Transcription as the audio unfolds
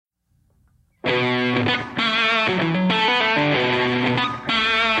Thank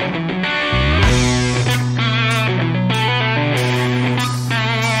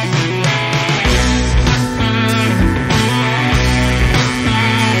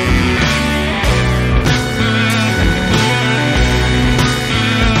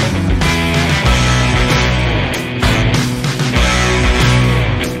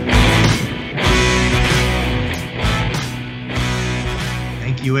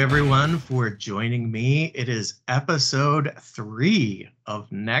you, everyone, for joining me. It is episode 3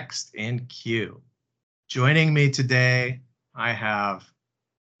 of Next in Queue. Joining me today, I have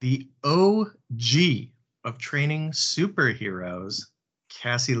the OG of training superheroes,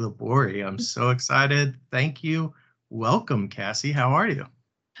 Cassie Labori. I'm so excited. Thank you. Welcome, Cassie. How are you?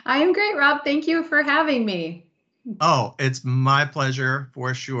 I am great, Rob. Thank you for having me. Oh, it's my pleasure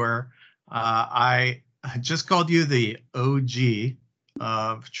for sure. I just called you the OG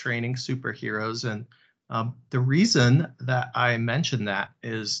of training superheroes. And the reason that I mentioned that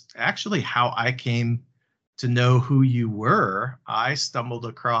is actually how I came to know who you were. I stumbled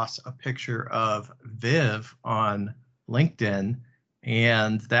across a picture of Viv on LinkedIn,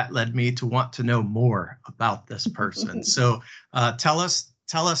 and that led me to want to know more about this person. So tell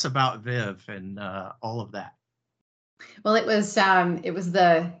us about Viv and all of that. Well, it was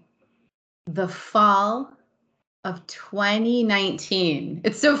the fall of 2019.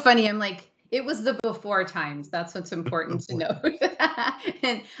 It's so funny. I'm like, it was the before times. That's what's important to note.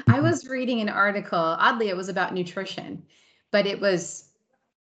 And I was reading an article. Oddly, it was about nutrition, but it was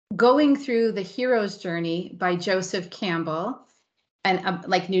going through the hero's journey by Joseph Campbell, and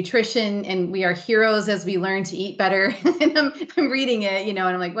like nutrition, and we are heroes as we learn to eat better. And I'm reading it, and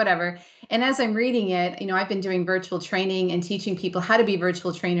I'm like, whatever. And as I'm reading it, I've been doing virtual training and teaching people how to be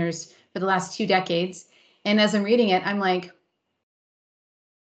virtual trainers for the last 2 decades. And as I'm reading it, I'm like,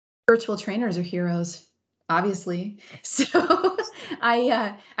 virtual trainers are heroes, obviously. So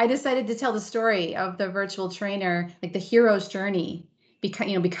I decided to tell the story of the virtual trainer, like the hero's journey.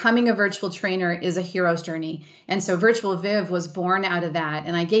 Becoming a virtual trainer is a hero's journey. And so Virtual Viv was born out of that.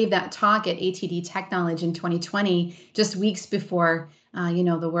 And I gave that talk at ATD Tech Knowledge in 2020, just weeks before,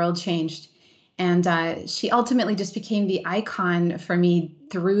 the world changed. And she ultimately just became the icon for me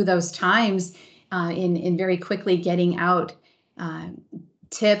through those times, in very quickly getting out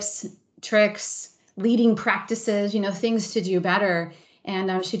tips, tricks, leading practices, things to do better.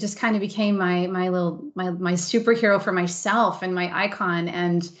 And she just kind of became my superhero for myself and my icon.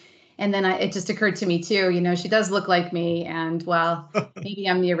 And then it just occurred to me too, she does look like me, and well, maybe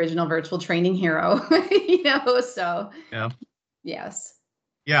I'm the original virtual training hero, so Yeah. Yes.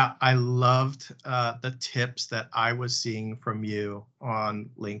 Yeah, I loved the tips that I was seeing from you on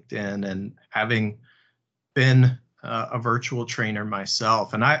LinkedIn, and having been a virtual trainer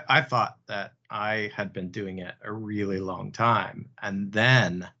myself. And I thought that I had been doing it a really long time. And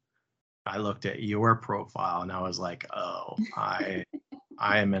then I looked at your profile and I was like, oh, I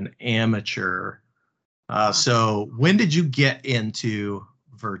am an amateur. So when did you get into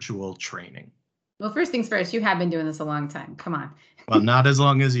virtual training? Well, first things first, you have been doing this a long time. Come on. Well, not as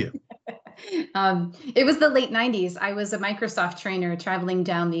long as you. It was the late 90s. I was a Microsoft trainer traveling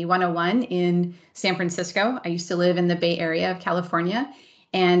down the 101 in San Francisco. I used to live in the Bay Area of California.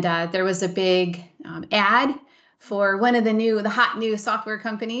 And there was a big ad for one of the hot new software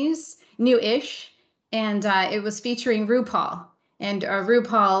companies, new-ish. And it was featuring RuPaul. And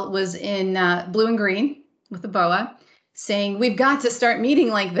RuPaul was in blue and green with a boa, saying, "We've got to start meeting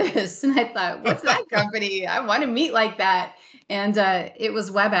like this." And I thought, what's that company? I want to meet like that. And it was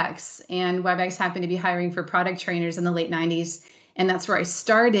WebEx, and WebEx happened to be hiring for product trainers in the late 90s. And that's where I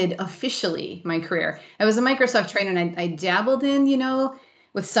started officially my career. I was a Microsoft trainer, and I dabbled in,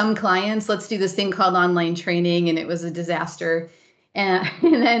 with some clients, let's do this thing called online training. And it was a disaster.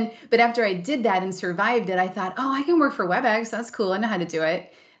 But after I did that and survived it, I thought, oh, I can work for WebEx. That's cool. I know how to do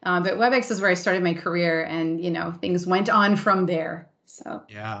it. But WebEx is where I started my career, and, things went on from there. So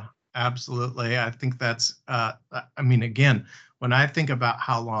yeah. Absolutely. I think that's, again, when I think about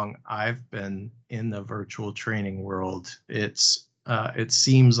how long I've been in the virtual training world, it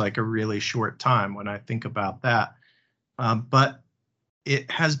seems like a really short time when I think about that. But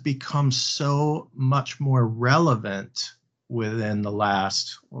it has become so much more relevant within the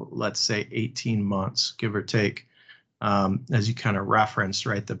last, let's say, 18 months, give or take, as you kind of referenced,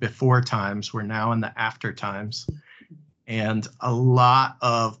 right? The before times, we're now in the after times. And a lot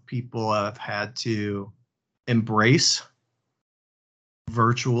of people have had to embrace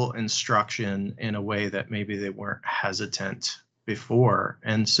virtual instruction in a way that maybe they weren't hesitant before.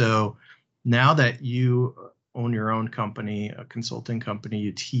 And so now that you own your own company, a consulting company.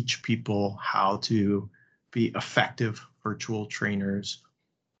 You teach people how to be effective virtual trainers.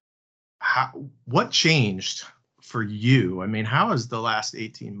 What changed for you? I mean, how has the last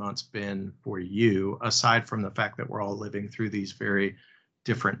 18 months been for you, aside from the fact that we're all living through these very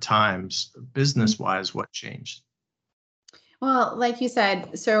different times? Business-wise, what changed? Well, like you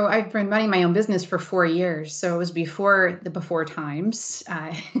said, so I've been running my own business for 4 years. So it was before the before times.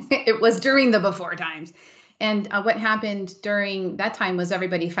 It was during the before times. And what happened during that time was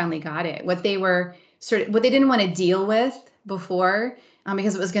everybody finally got it. What they didn't want to deal with before,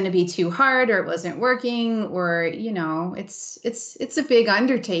 because it was going to be too hard or it wasn't working, or it's a big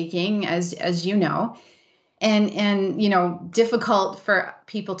undertaking, as you know, and difficult for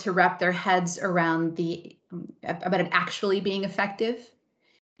people to wrap their heads around the about it actually being effective.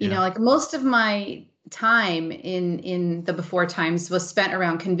 Yeah. Like most of my time in the before times was spent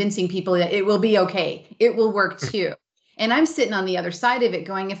around convincing people that it will be okay, it will work too. And I'm sitting on the other side of it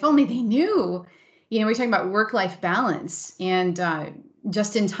going, if only they knew. We're talking about work-life balance and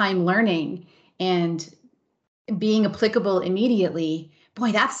just in time learning and being applicable immediately.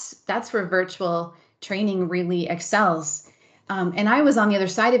 Boy, that's where virtual training really excels. And I was on the other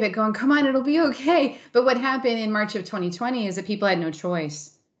side of it going, come on, it'll be okay. But what happened in March of 2020 is that people had no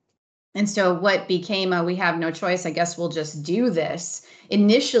choice. And so what became we have no choice, I guess we'll just do this.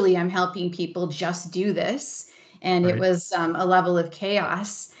 Initially, I'm helping people just do this. And it Right. was a level of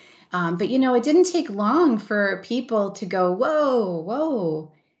chaos. But, it didn't take long for people to go, whoa,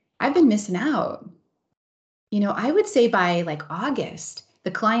 I've been missing out. I would say by like August,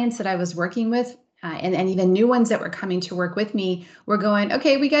 the clients that I was working with, and even new ones that were coming to work with me, were going,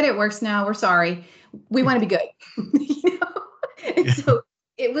 okay, we get it, works now. We're sorry. We want to be good. you know? And Yeah. so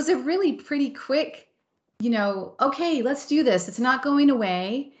it was a really pretty quick, okay, let's do this. It's not going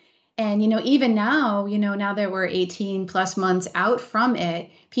away. And, even now, now that we're 18 plus months out from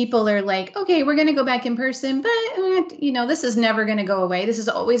it, people are like, okay, we're going to go back in person, but, this is never going to go away. This is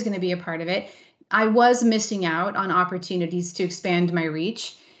always going to be a part of it. I was missing out on opportunities to expand my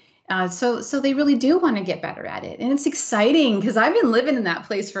reach. So they really do want to get better at it. And it's exciting because I've been living in that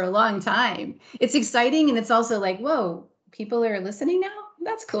place for a long time. It's exciting. And it's also like, whoa, people are listening now?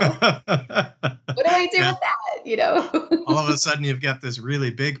 That's cool. What do I do Yeah. with that? All of a sudden, you've got this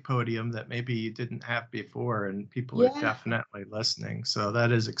really big podium that maybe you didn't have before, and people are Yeah. definitely listening. So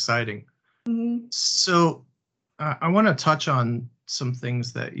that is exciting. Mhm. So I want to touch on some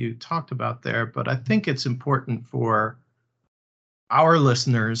things that you talked about there, but I think it's important for our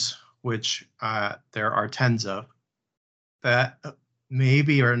listeners, which there are tens of, that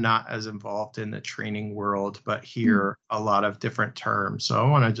maybe are not as involved in the training world, but hear a lot of different terms. So I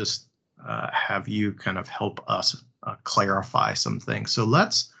want to just have you kind of help us clarify some things. So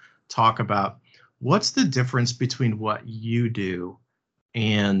let's talk about what's the difference between what you do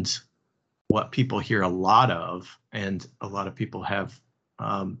and what people hear a lot of, and a lot of people have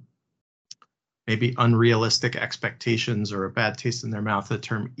um, maybe unrealistic expectations or a bad taste in their mouth, the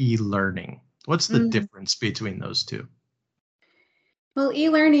term e-learning. What's the Mhm. difference between those two? Well,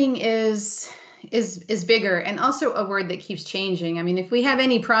 e-learning is bigger and also a word that keeps changing. I mean, if we have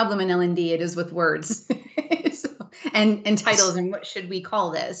any problem in L&D, it is with words. So, and titles and what should we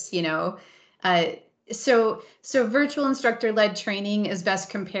call this. Uh, so virtual instructor-led training is best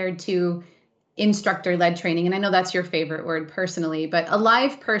compared to instructor-led training. And I know that's your favorite word personally, but a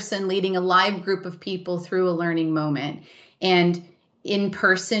live person leading a live group of people through a learning moment. And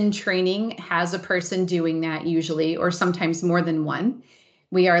in-person training has a person doing that usually, or sometimes more than one.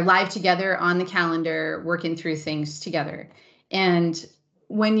 We are live together on the calendar, working through things together. And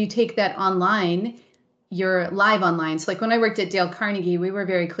when you take that online, you're live online. So like when I worked at Dale Carnegie, we were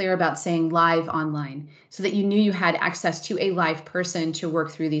very clear about saying live online so that you knew you had access to a live person to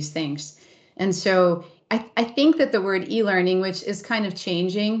work through these things. And so I think that the word e-learning, which is kind of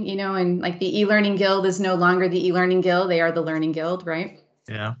changing, and like the e-learning guild is no longer the e-learning guild, they are the learning guild, right?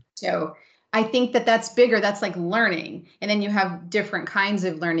 Yeah. So I think that that's bigger. That's like learning. And then you have different kinds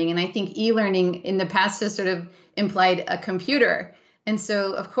of learning. And I think e-learning in the past has sort of implied a computer. And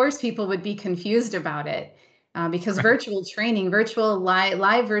so, of course, people would be confused about it because Right. virtual training,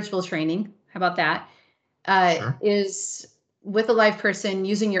 live virtual training, how about that? Sure. Is with a live person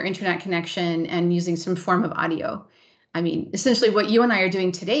using your internet connection and using some form of audio. I mean, essentially what you and I are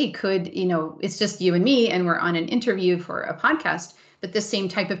doing today it's just you and me, and we're on an interview for a podcast, but the same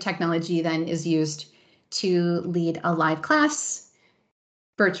type of technology then is used to lead a live class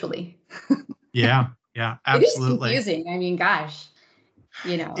virtually. Yeah. Yeah. It is Absolutely. confusing. I mean, gosh,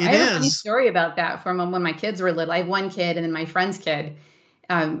 It I have a funny is. story about that from when my kids were little. I have one kid and then my friend's kid.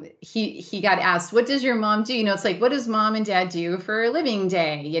 he got asked, what does your mom do? It's like, what does mom and dad do for a living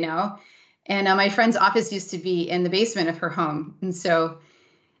day? And my friend's office used to be in the basement of her home. And so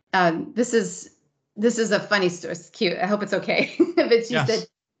this is a funny story. It's cute. I hope it's okay. But she said, Yes.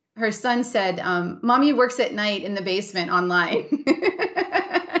 her son said, mommy works at night in the basement online.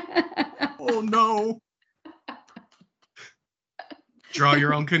 Oh no. Draw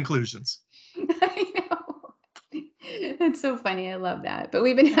your own conclusions. I know. That's so funny. I love that. But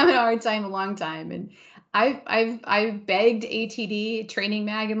we've been having a hard time a long time. And I've begged ATD Training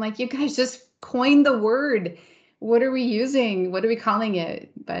Mag. I'm like, you guys just coin the word. What are we using? What are we calling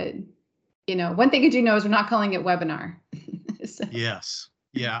it? But one thing you do know is we're not calling it webinar. So. Yes.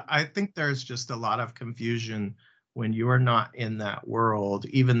 Yeah. I think there's just a lot of confusion when you are not in that world,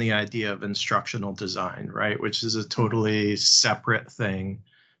 even the idea of instructional design, right? Which is a totally separate thing.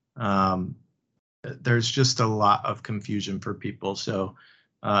 There's just a lot of confusion for people. So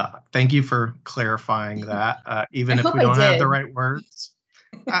thank you for clarifying that. Even if we don't have the right words,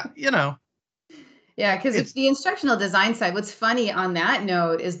 Yeah, because it's the instructional design side. What's funny on that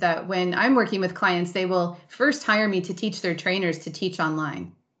note is that when I'm working with clients, they will first hire me to teach their trainers to teach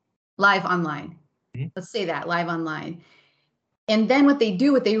online, live online. Mm-hmm. Let's say that, live online. And then what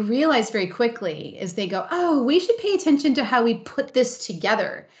they realize very quickly is they go, oh, we should pay attention to how we put this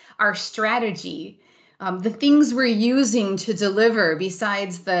together, our strategy, the things we're using to deliver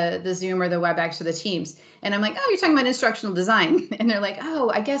besides the Zoom or the WebEx or the Teams. And I'm like, oh, you're talking about instructional design. And they're like, oh,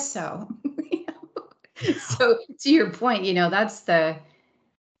 I guess so. So to your point, that's the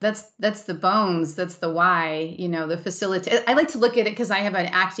bones, that's the why, the facility. I like to look at it because I have an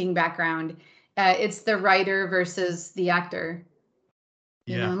acting background. It's the writer versus the actor.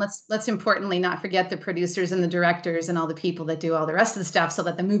 And let's importantly not forget the producers and the directors and all the people that do all the rest of the stuff so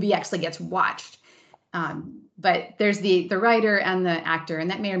that the movie actually gets watched. But there's the writer and the actor, and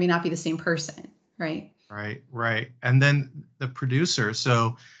that may or may not be the same person, right? Right. And then the producer.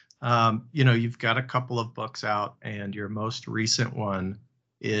 So you've got a couple of books out, and your most recent one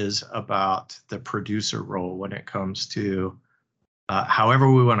is about the producer role when it comes to however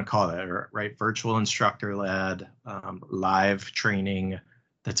we want to call it, right? Virtual instructor led, live training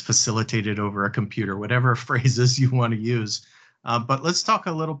that's facilitated over a computer, whatever phrases you want to use. But let's talk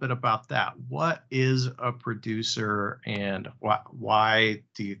a little bit about that. What is a producer, and why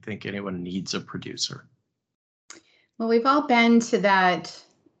do you think anyone needs a producer? Well, we've all been to that,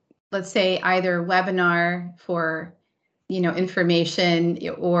 let's say, either webinar for, information,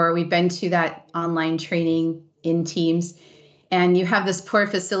 or we've been to that online training in Teams, and you have this poor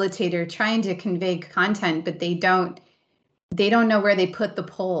facilitator trying to convey content, but they don't know where they put the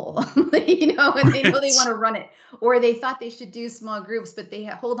poll, and they know they want to run it, or they thought they should do small groups, but they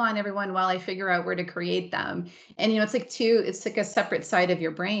hold on everyone while I figure out where to create them. And, it's like a separate side of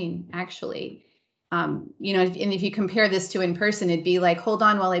your brain, actually. And if you compare this to in person, it'd be like, hold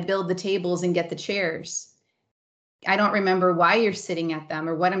on while I build the tables and get the chairs. I don't remember why you're sitting at them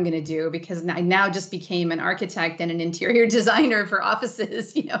or what I'm going to do, because I now just became an architect and an interior designer for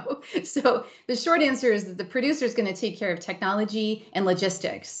offices, So the short answer is that the producer is going to take care of technology and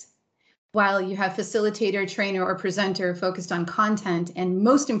logistics, while you have facilitator, trainer, or presenter focused on content and,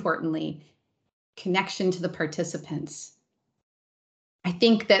 most importantly, connection to the participants. I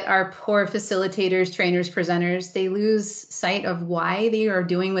think that our poor facilitators, trainers, presenters, they lose sight of why they are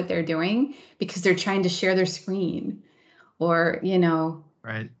doing what they're doing because they're trying to share their screen or,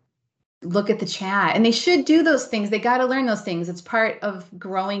 right, look at the chat. And they should do those things. They got to learn those things. It's part of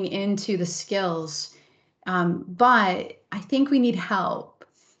growing into the skills. But I think we need help,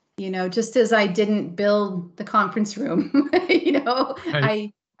 just as I didn't build the conference room,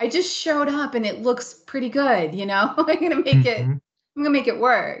 right. I just showed up and it looks pretty good, I'm going to make it. I'm going to make it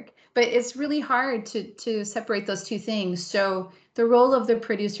work, but it's really hard to separate those two things. So the role of the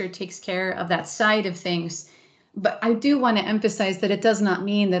producer takes care of that side of things. But I do want to emphasize that it does not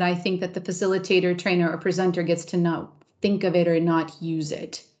mean that I think that the facilitator, trainer, or presenter gets to not think of it or not use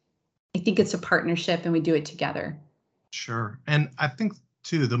it. I think it's a partnership and we do it together. Sure. And I think,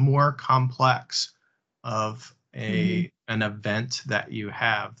 too, the more complex of an event that you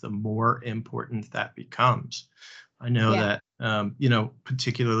have, the more important that becomes. I know that,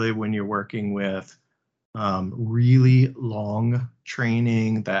 particularly when you're working with really long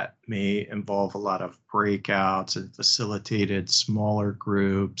training that may involve a lot of breakouts and facilitated smaller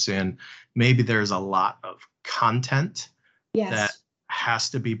groups, and maybe there's a lot of content that has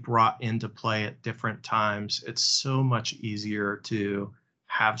to be brought into play at different times. It's so much easier to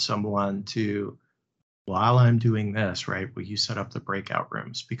have someone to while I'm doing this, right, will you set up the breakout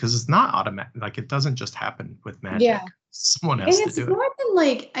rooms? Because it's not automatic. Like, it doesn't just happen with Yeah. magic. Someone And has to it's do it. more than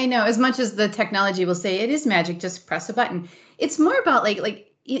like, I know, as much as the technology will say it is magic, just press a button. It's more about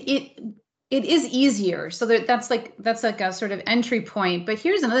it is easier. So that's like a sort of entry point. But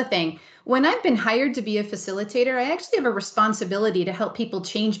here's another thing. When I've been hired to be a facilitator, I actually have a responsibility to help people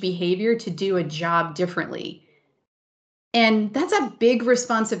change behavior to do a job differently. And that's a big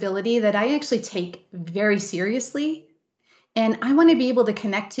responsibility that I actually take very seriously. And I want to be able to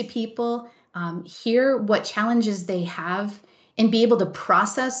connect to people, hear what challenges they have, and be able to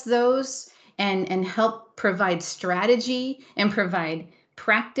process those and help provide strategy and provide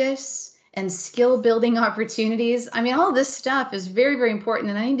practice and skill building opportunities. I mean, all this stuff is very, very important.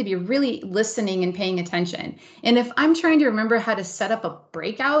 And I need to be really listening and paying attention. And if I'm trying to remember how to set up a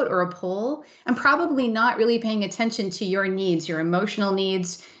breakout or a poll, I'm probably not really paying attention to your needs, your emotional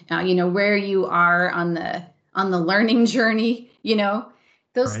needs, where you are on the learning journey,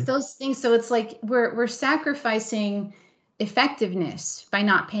 Right. those things. So it's like we're sacrificing effectiveness by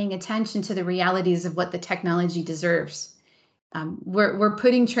not paying attention to the realities of what the technology deserves. We're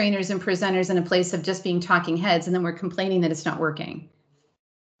putting trainers and presenters in a place of just being talking heads, and then we're complaining that it's not working.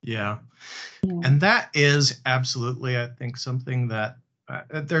 Yeah. Yeah. And that is absolutely, I think, something that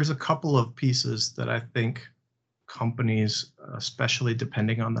there's a couple of pieces that I think companies, especially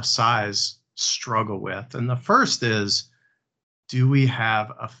depending on the size, struggle with. And the first is, do we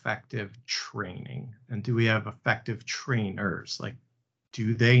have effective training? And do we have effective trainers? Like,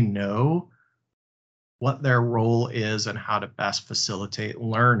 do they know what their role is and how to best facilitate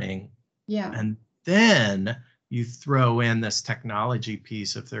learning? Yeah. And then you throw in this technology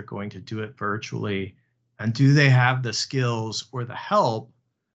piece if they're going to do it virtually. And do they have the skills or the help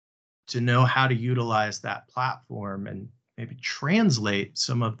to know how to utilize that platform and maybe translate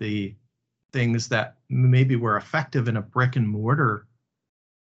some of the things that maybe were effective in a brick and mortar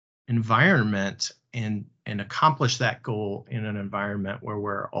environment and accomplish that goal in an environment where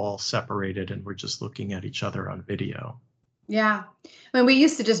we're all separated and we're just looking at each other on video. Yeah. I mean, we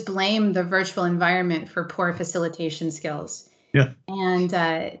used to just blame the virtual environment for poor facilitation skills. Yeah. And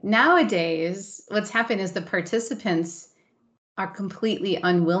nowadays, what's happened is the participants are completely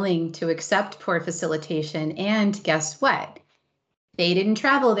unwilling to accept poor facilitation. And guess what? They didn't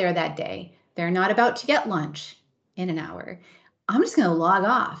travel there that day. They're not about to get lunch in an hour. I'm just going to log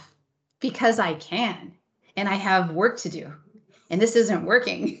off because I can and I have work to do. And this isn't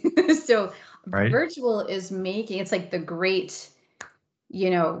working. So Right. virtual is making it's like the great, you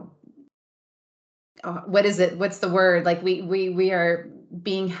know, what is it? What's the word? Like we are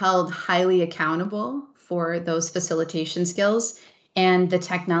being held highly accountable for those facilitation skills, and the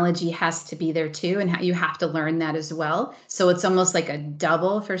technology has to be there too, and you have to learn that as well. So it's almost like a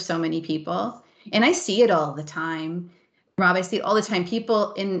double for so many people, and I see it all the time. Rob, I see it all the time.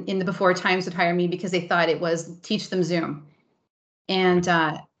 People in the before times would hire me because they thought it was teach them Zoom, and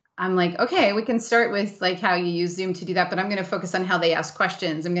I'm like, okay, we can start with like how you use Zoom to do that, but I'm going to focus on how they ask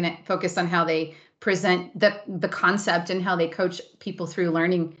questions. I'm going to focus on how they present the concept and how they coach people through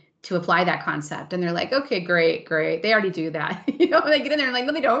learning to apply that concept. And they're like, okay, great, great. They already do that. They get in there and like,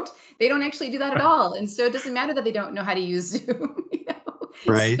 no, they don't. They don't actually do that at all. And so it doesn't matter that they don't know how to use Zoom.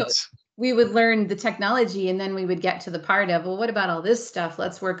 Right. So we would learn the technology and then we would get to the part of, well, what about all this stuff?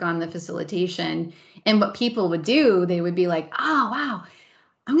 Let's work on the facilitation. And what people would do, they would be like, oh, wow,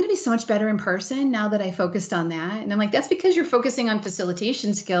 I'm going to be so much better in person now that I focused on that. And I'm like, that's because you're focusing on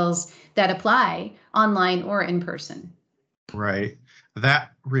facilitation skills that apply online or in person. Right.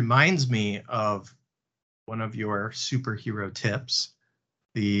 That reminds me of one of your superhero tips,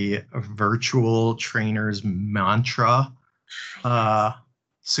 the virtual trainer's mantra.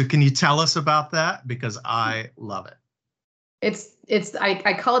 So can you tell us about that? Because I love it.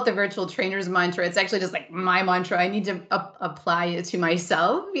 I call it the virtual trainer's mantra. It's actually just like my mantra. I need to apply it to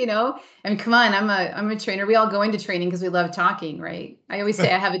myself, And come on, I'm a trainer. We all go into training because we love talking, right? I always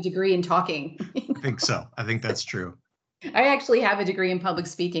say I have a degree in talking. I think so. I think that's true. I actually have a degree in public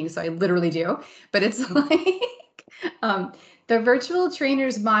speaking, so I literally do. But it's like the virtual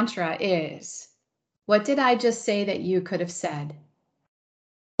trainer's mantra is, what did I just say that you could have said?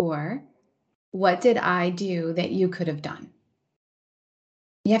 Or what did I do that you could have done?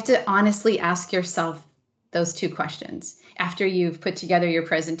 You have to honestly ask yourself those two questions after you've put together your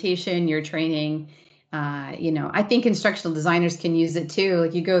presentation, your training. I think instructional designers can use it too.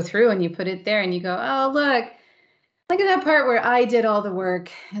 Like you go through and you put it there and you go, oh, look at that part where I did all the work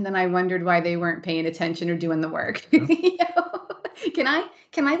and then I wondered why they weren't paying attention or doing the work. Can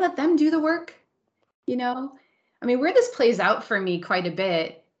I let them do the work? I mean, where this plays out for me quite a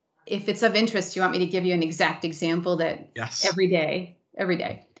bit, if it's of interest, you want me to give you an exact example that Yes. every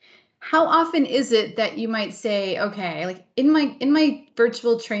day. How often is it that you might say, okay, like in my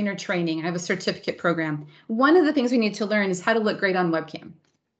virtual trainer training, I have a certificate program. One of the things we need to learn is how to look great on webcam.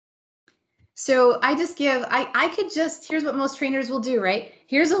 So I could just, here's what most trainers will do, right?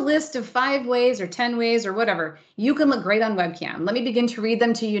 Here's a list of 5 ways or 10 ways or whatever. You can look great on webcam. Let me begin to read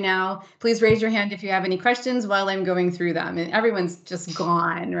them to you now. Please raise your hand if you have any questions while I'm going through them. And everyone's just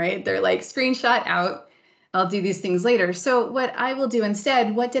gone, right? They're like, screenshot out. I'll do these things later. So what I will do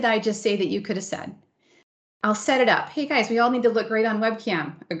instead, what did I just say that you could have said? I'll set it up. Hey guys, we all need to look great on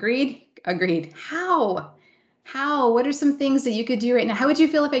webcam. Agreed? Agreed. How? What are some things that you could do right now? How would you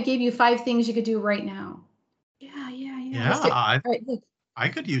feel if I gave you 5 things you could do right now? Yeah. Let's do it. Yeah, All right, look, I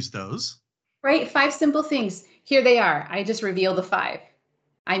could use those. right? 5 simple things. Here they are. I just reveal the 5.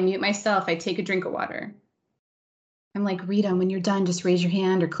 I mute myself. I take a drink of water. I'm like, Rita, when you're done, just raise your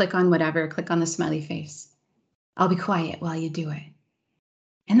hand or click on whatever. Click on the smiley face. I'll be quiet while you do it.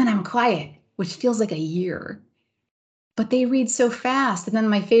 And then I'm quiet, which feels like a year. But they read so fast. And then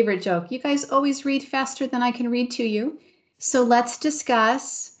my favorite joke, you guys always read faster than I can read to you. So let's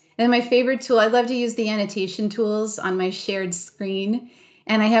discuss. And my favorite tool, I love to use the annotation tools on my shared screen.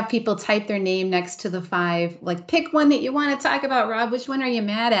 And I have people type their name next to the 5, like pick one that you want to talk about, Rob. Which one are you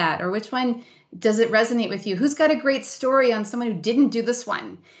mad at? Or which one does it resonate with you? Who's got a great story on someone who didn't do this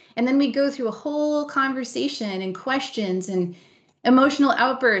one? And then we go through a whole conversation and questions and emotional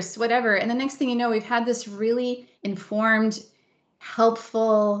outbursts, whatever. And the next thing you know, we've had this really informed,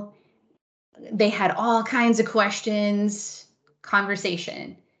 helpful, they had all kinds of questions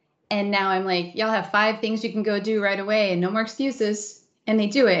conversation. And now I'm like, y'all have 5 things you can go do right away and no more excuses. And they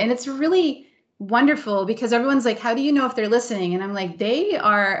do it. And it's really wonderful because everyone's like, how do you know if they're listening? And I'm like,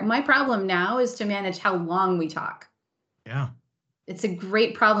 my problem now is to manage how long we talk. Yeah. It's a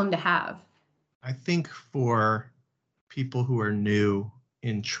great problem to have. I think for people who are new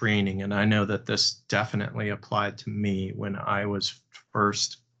in training, and I know that this definitely applied to me when I was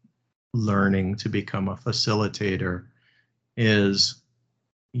first learning to become a facilitator, is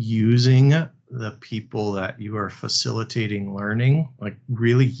using the people that you are facilitating learning, like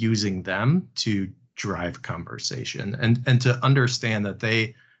really using them to drive conversation and to understand that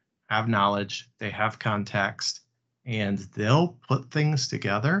they have knowledge, they have context, and they'll put things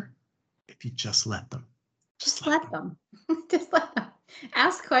together if you just let them. Just let them. Just let them.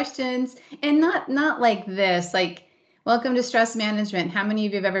 Ask questions, and not like this, like, welcome to stress management. How many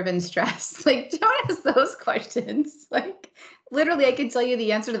of you have ever been stressed? Like, don't ask those questions. Like, literally, I could tell you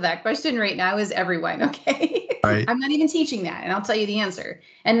the answer to that question right now is everyone, okay? Right. I'm not even teaching that, and I'll tell you the answer.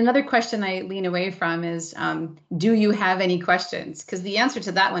 And another question I lean away from is, do you have any questions? Because the answer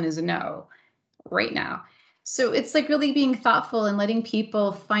to that one is no, right now. So it's like really being thoughtful and letting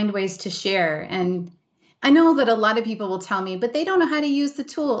people find ways to share. And I know that a lot of people will tell me, but they don't know how to use the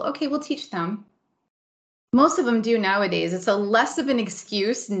tool. Okay, we'll teach them. Most of them do nowadays. It's a less of an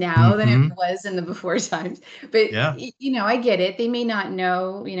excuse now than it was in the before times. But Yeah. I get it. They may not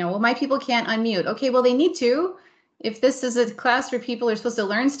know, well, my people can't unmute. Okay, well, they need to. If this is a class where people are supposed to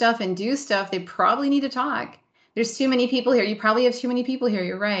learn stuff and do stuff, they probably need to talk. There's too many people here. You probably have too many people here.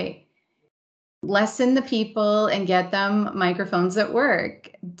 You're right. Lessen the people and get them microphones at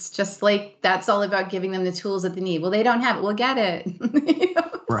work. It's just like, that's all about giving them the tools that they need. Well, they don't have it. We'll get it.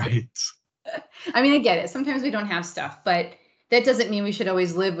 Right. I mean, I get it. Sometimes we don't have stuff, but that doesn't mean we should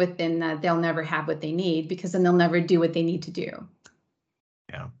always live within that they'll never have what they need, because then they'll never do what they need to do.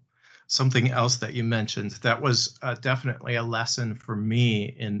 Yeah. Something else that you mentioned that was definitely a lesson for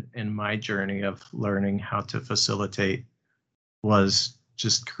me in my journey of learning how to facilitate was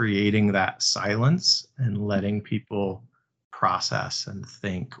just creating that silence and letting people process and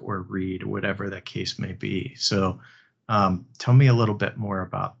think or read, whatever the case may be. So tell me a little bit more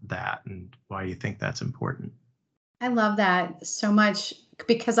about that and why you think that's important. I love that so much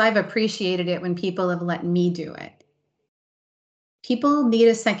because I've appreciated it when people have let me do it. People need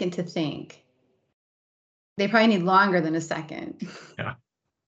a second to think. They probably need longer than a second. Yeah.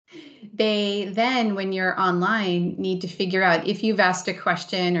 They then, when you're online, need to figure out if you've asked a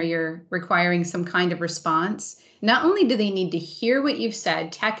question or you're requiring some kind of response. Not only do they need to hear what you've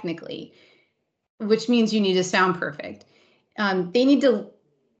said technically, which means you need to sound perfect, they need to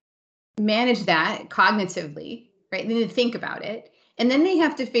manage that cognitively, right? They need to think about it. And then they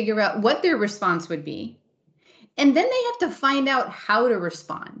have to figure out what their response would be. And then they have to find out how to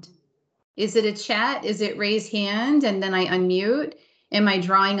respond. Is it a chat? Is it raise hand and then I unmute? Am I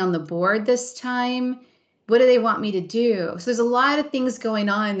drawing on the board this time? What do they want me to do? So there's a lot of things going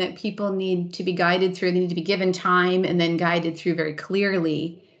on that people need to be guided through. They need to be given time and then guided through very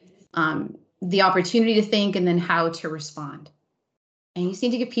clearly. the opportunity to think, and then how to respond. And you just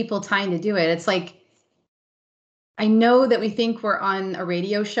need to give people time to do it. It's like, I know that we think we're on a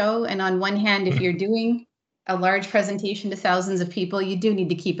radio show, and on one hand, if you're doing a large presentation to thousands of people, you do need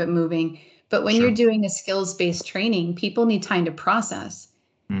to keep it moving. But when Sure. you're doing a skills-based training, people need time to process.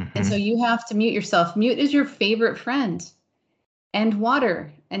 And so you have to mute yourself. Mute is your favorite friend, and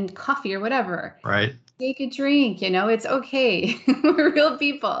water and coffee or whatever. Right. Take a drink, it's okay. We're real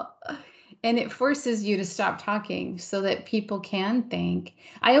people. And it forces you to stop talking so that people can think.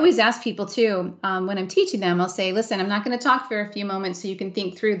 I always ask people too, when I'm teaching them, I'll say, listen, I'm not going to talk for a few moments so you can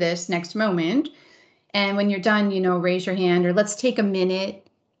think through this next moment. And when you're done, raise your hand, or let's take a minute.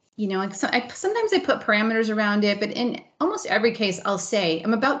 Sometimes I put parameters around it, but in almost every case, I'll say,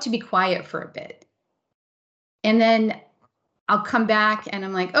 I'm about to be quiet for a bit. And then I'll come back and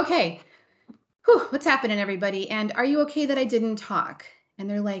I'm like, okay, what's happening, everybody? And are you okay that I didn't talk? And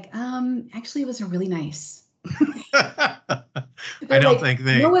they're like, actually, it was really nice. I don't think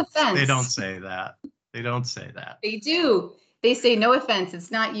no offense. they don't say that. They don't say that. They do. They say, no offense, it's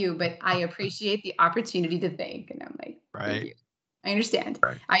not you, but I appreciate the opportunity to think. And I'm like, right. Thank you. I understand.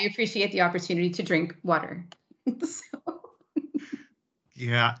 Right. I appreciate the opportunity to drink water.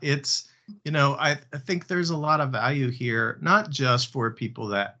 Yeah, it's, I think there's a lot of value here, not just for people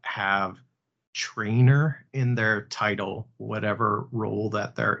that have trainer in their title, whatever role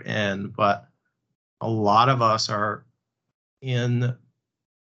that they're in, but a lot of us are in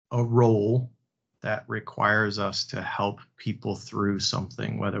a role that requires us to help people through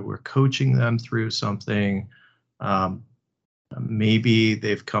something, whether we're coaching them through something. Maybe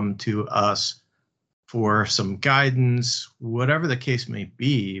they've come to us for some guidance, whatever the case may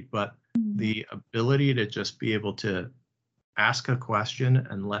be, but the ability to just be able to ask a question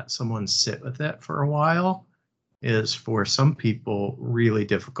and let someone sit with it for a while is, for some people, really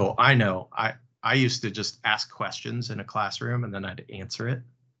difficult. I know I used to just ask questions in a classroom and then I'd answer it.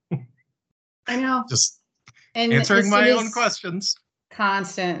 I know. Just answering my own questions.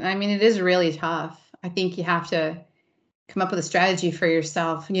 Constant. I mean, it is really tough. I think you have to come up with a strategy for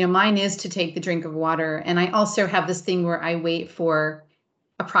yourself. Mine is to take the drink of water. And I also have this thing where I wait for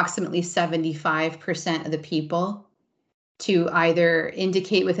approximately 75% of the people to either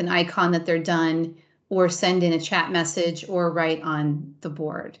indicate with an icon that they're done, or send in a chat message, or write on the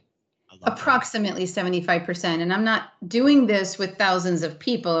board. Approximately 75%. And I'm not doing this with thousands of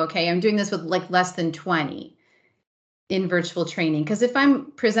people, okay? I'm doing this with like less than 20 in virtual training. Because if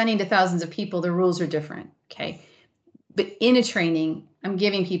I'm presenting to thousands of people, the rules are different, okay? But in a training, I'm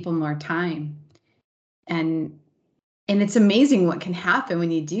giving people more time. And it's amazing what can happen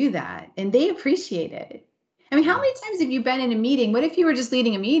when you do that. And they appreciate it. I mean, how many times have you been in a meeting? What if you were just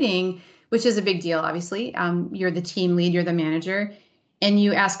leading a meeting, which is a big deal, obviously. You're the team lead, you're the manager, and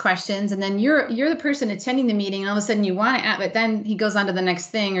you ask questions, and then you're the person attending the meeting, and all of a sudden you want to, but then he goes on to the next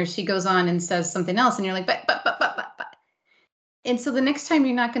thing, or she goes on and says something else, and you're like, but. And so the next time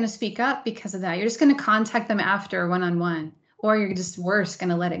you're not going to speak up because of that. You're just going to contact them after one-on-one, or you're just worse, going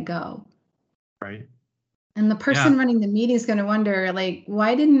to let it go. Right. And the person running the meeting is going to wonder, like,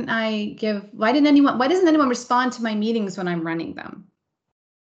 why doesn't anyone respond to my meetings when I'm running them?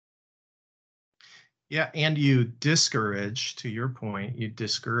 Yeah, and you discourage, to your point, you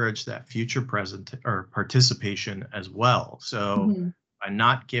discourage that future participation as well. So by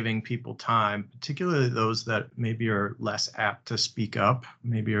not giving people time, particularly those that maybe are less apt to speak up,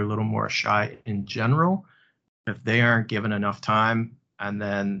 maybe are a little more shy in general, if they aren't given enough time and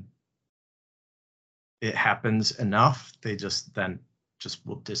then it happens enough, they just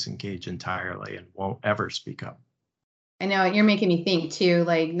will disengage entirely and won't ever speak up. I know, you're making me think too,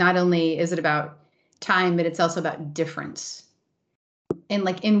 like, not only is it about time, but it's also about difference. And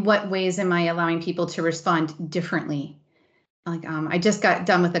like, in what ways am I allowing people to respond differently? Like, I just got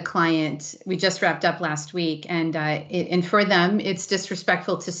done with a client. We just wrapped up last week, and for them, it's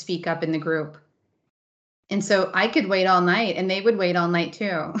disrespectful to speak up in the group. And so I could wait all night, and they would wait all night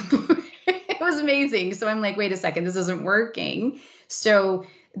too. It was amazing. So I'm like, wait a second, this isn't working. So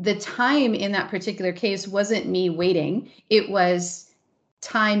the time in that particular case wasn't me waiting. It was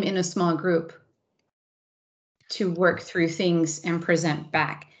time in a small group to work through things and present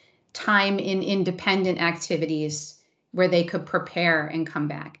back. Time in independent activities where they could prepare and come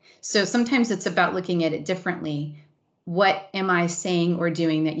back. So sometimes it's about looking at it differently. What am I saying or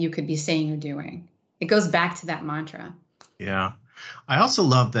doing that you could be saying or doing? It goes back to that mantra. Yeah. I also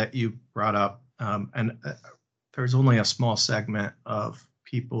love that you brought up, there's only a small segment of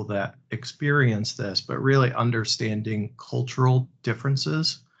people that experience this, but really understanding cultural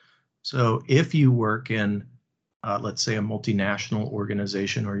differences. So if you work in let's say, a multinational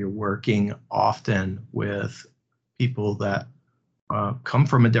organization, or you're working often with people that come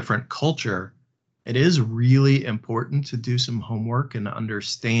from a different culture, it is really important to do some homework and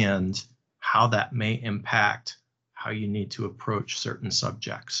understand how that may impact how you need to approach certain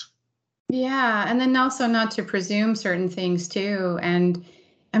subjects. Yeah, and then also not to presume certain things too. And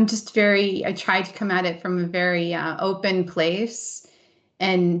I try to come at it from a very open place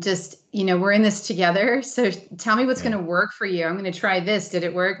and just, we're in this together. So tell me what's Yeah. going to work for you. I'm going to try this. Did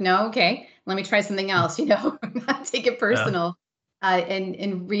it work? No. Okay. Let me try something else, not take it Yeah. personal.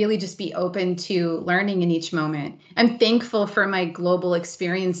 And really just be open to learning in each moment. I'm thankful for my global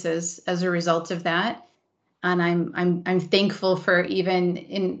experiences as a result of that. And I'm thankful for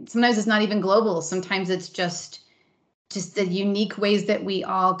sometimes it's not even global. Sometimes it's just the unique ways that we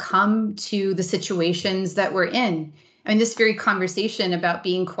all come to the situations that we're in. I mean, this very conversation about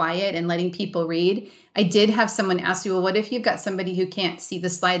being quiet and letting people read. I did have someone ask me, well, what if you've got somebody who can't see the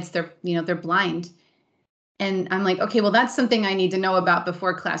slides? They're blind. And I'm like, okay, well, that's something I need to know about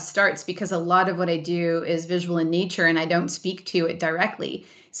before class starts, because a lot of what I do is visual in nature and I don't speak to it directly.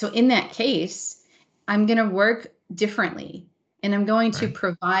 So in that case, I'm going to work differently and I'm going to Right.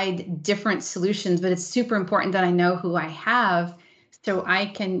 provide different solutions, but it's super important that I know who I have so I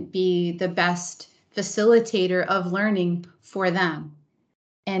can be the best facilitator of learning for them.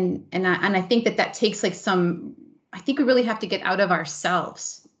 And I think that takes I think we really have to get out of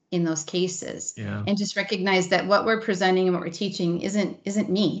ourselves in those cases Yeah. and just recognize that what we're presenting and what we're teaching isn't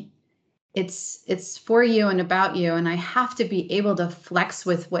me. It's for you and about you. And I have to be able to flex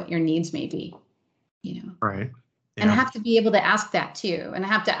with what your needs may be, you know. Right. And I Yeah. have to be able to ask that too. And I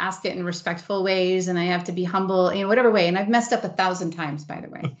have to ask it in respectful ways. And I have to be humble in whatever way. And I've messed up 1,000 times, by the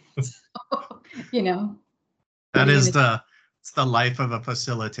way. So, That putting in is the it's the life of a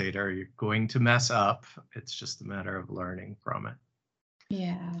facilitator. You're going to mess up. It's just a matter of learning from it.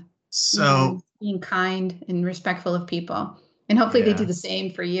 yeah. Yeah, So, and being kind and respectful of people. And hopefully they do yeah. the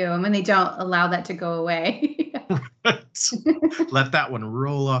same for you. And when they don't, allow that to go away. Let that one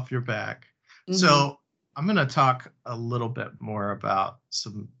roll off your back. Hmm. So, I'm going to talk a little bit more about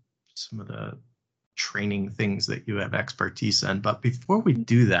some of the training things that you have expertise in. But before we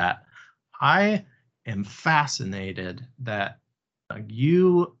do that, I am fascinated that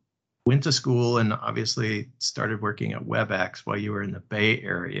you went to school and obviously started working at WebEx while you were in the Bay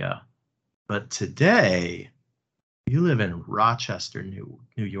Area. But today, you live in Rochester, New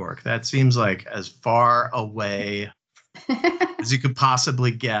York. That seems like as far away as you could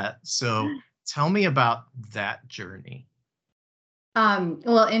possibly get. So tell me about that journey.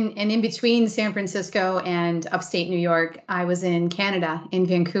 Well, in between San Francisco and upstate New York, I was in Canada, in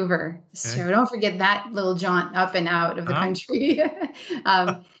Vancouver. Okay. So don't forget that little jaunt up and out of the Oh, country.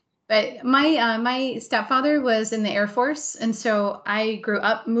 um, but my stepfather was in the Air Force, and so I grew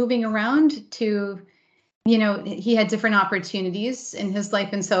up moving around to, he had different opportunities in his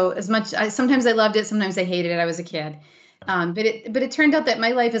life, and so sometimes I loved it, sometimes I hated it. I was a kid. But it turned out that my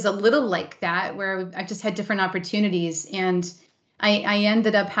life is a little like that, where I've just had different opportunities, and I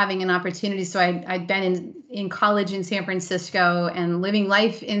ended up having an opportunity. So I'd been in college in San Francisco and living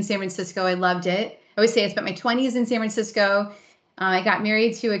life in San Francisco. I loved it. I always say I spent my 20s in San Francisco. I got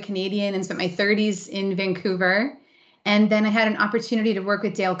married to a Canadian and spent my 30s in Vancouver. And then I had an opportunity to work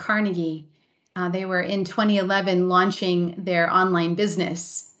with Dale Carnegie. They were in 2011 launching their online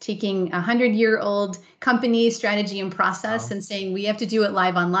business, taking a 100-year-old company strategy and process wow. and saying, we have to do it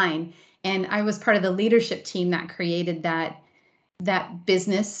live online. And I was part of the leadership team that created that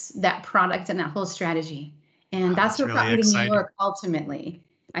business, that product, and that whole strategy. And that's That's what really brought me to New exciting. York ultimately.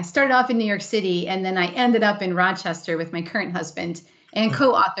 I started off in New York City, and then I ended up in Rochester with my current husband and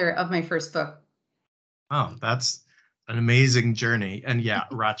co-author of my first book. Oh, that's an amazing journey. And yeah,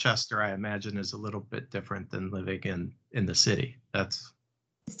 Rochester, I imagine, is a little bit different than living in the city. That's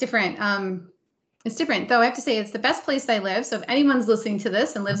It's different. It's different, though. I have to say, it's the best place I live. So if anyone's listening to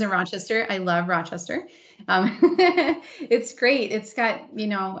this and lives in Rochester, I love Rochester. It's great. It's got,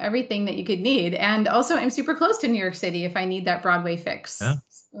 everything that you could need. And also, I'm super close to New York City if I need that Broadway yeah. fix. So.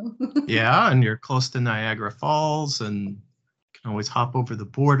 Yeah, and you're close to Niagara Falls and can always hop over the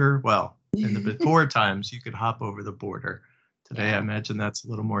border. Well, in the before times, you could hop over the border. Today, I Yeah. imagine that's a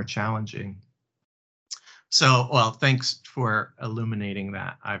little more challenging. So, well, thanks for illuminating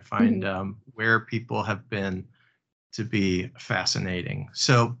that. I find Mhm. where people have been to be fascinating.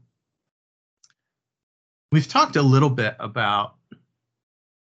 So, we've talked a little bit about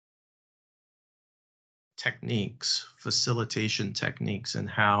techniques, facilitation techniques, and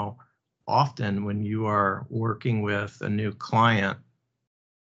how often when you are working with a new client,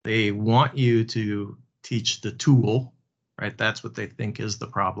 they want you to teach the tool, right? That's what they think is the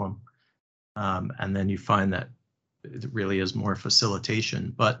problem. And then you find that it really is more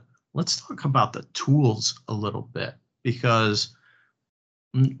facilitation. But let's talk about the tools a little bit, because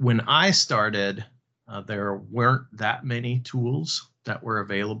when I started, there weren't that many tools that were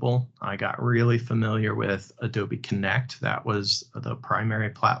available. I got really familiar with Adobe Connect. That was the primary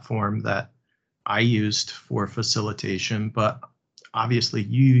platform that I used for facilitation, but obviously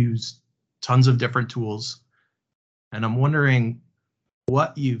you use tons of different tools. And I'm wondering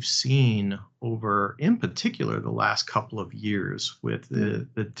what you've seen over, in particular, the last couple of years with the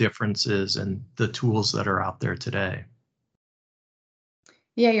differences and the tools that are out there today.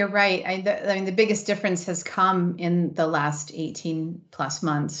 Yeah, you're right. I mean, the biggest difference has come in the last 18 plus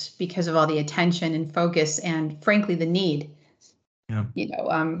months because of all the attention and focus and, frankly, the need. Yeah.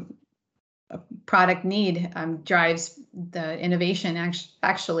 Product need drives the innovation,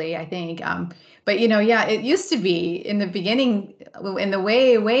 actually, I think. But, yeah, it used to be in the beginning, in the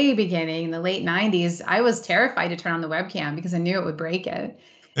way beginning, in the late 90s, I was terrified to turn on the webcam because I knew it would break it.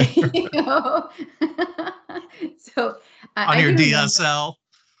 So on your DSL.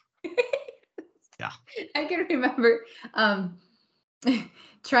 Yeah. I can remember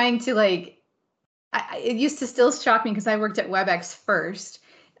trying to it used to still shock me because I worked at WebEx first.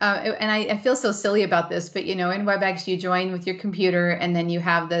 And I feel so silly about this, but in WebEx, you join with your computer and then you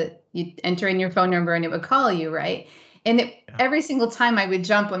enter in your phone number and it would call you, right? And every single time I would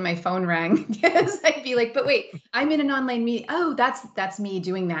jump when my phone rang because I'd be like, but wait, I'm in an online meeting. Oh, that's me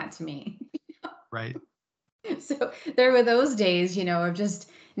doing that to me. Right. So there were those days, of just,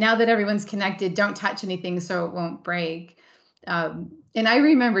 now that everyone's connected, don't touch anything so it won't break. And I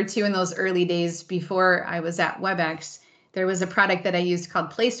remember too, in those early days before I was at WebEx, there was a product that I used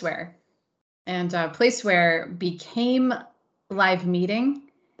called Placeware. And Placeware became Live Meeting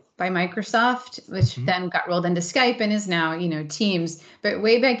by Microsoft, which then got rolled into Skype and is now, Teams. But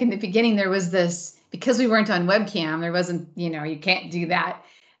way back in the beginning, there was this, because we weren't on webcam, there wasn't, you can't do that.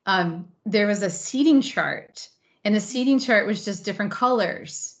 There was a seating chart, and the seating chart was just different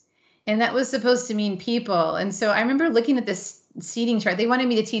colors. And that was supposed to mean people. And so I remember looking at this seating chart. They wanted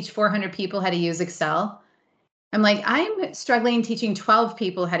me to teach 400 people how to use Excel. I'm like, I'm struggling teaching 12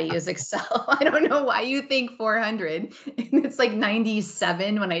 people how to use Excel. I don't know why you think 400. And it's like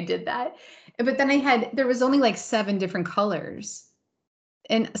 97 when I did that. But then there was only like 7 different colors.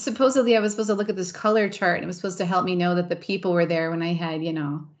 And supposedly I was supposed to look at this color chart and it was supposed to help me know that the people were there when I had,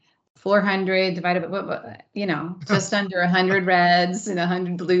 400 divided by, just under 100 reds and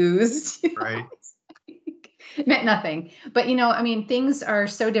 100 blues. Right. It meant nothing. But, things are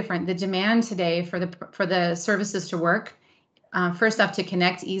so different. The demand today for the services to work, first off, to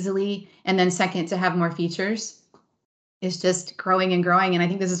connect easily, and then second, to have more features, is just growing and growing. And I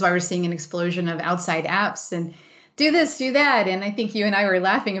think this is why we're seeing an explosion of outside apps and do this, do that. And I think you and I were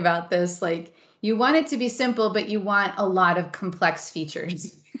laughing about this. Like, you want it to be simple, but you want a lot of complex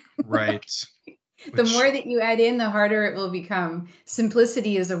features. Right. The more that you add in, the harder it will become.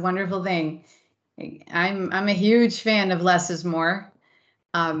 Simplicity is a wonderful thing. I'm a huge fan of less is more.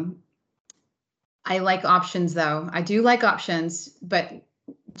 I like options, though. I do like options, but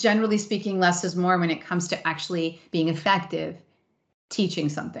generally speaking, less is more when it comes to actually being effective teaching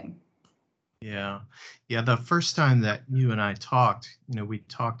something. Yeah. Yeah. The first time that you and I talked, we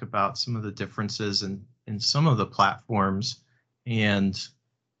talked about some of the differences in some of the platforms, and,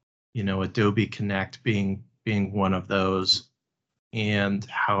 Adobe Connect being one of those, and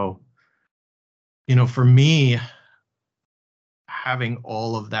how, for me, having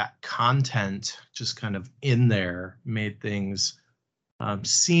all of that content just kind of in there made things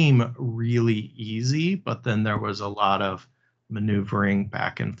seem really easy, but then there was a lot of maneuvering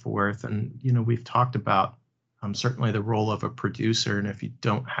back and forth. And, we've talked about certainly the role of a producer. And if you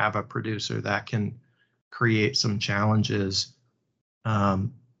don't have a producer, that can create some challenges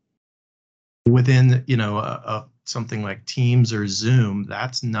within, something like Teams or Zoom.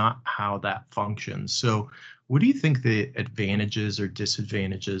 That's not how that functions. So what do you think the advantages or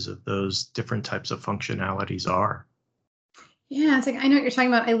disadvantages of those different types of functionalities are? Yeah, it's like, I know what you're talking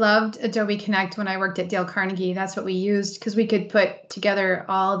about. I loved Adobe Connect when I worked at Dale Carnegie. That's what we used because we could put together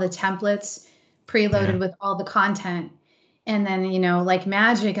all the templates preloaded with all the content. And then, like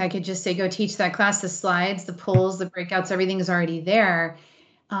magic, I could just say, go teach that class. The slides, the polls, the breakouts, everything's already there.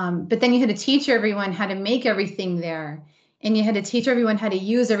 But then you had to teach everyone how to make everything there. And you had to teach everyone how to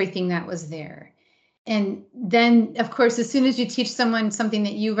use everything that was there. And then, of course, as soon as you teach someone something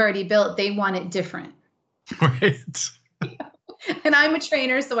that you've already built, they want it different. Right. And I'm a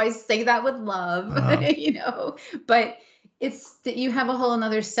trainer, so I say that with love, but It's that you have a whole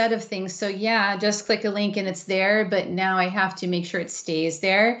another set of things. So yeah, just click a link and it's there, but now I have to make sure it stays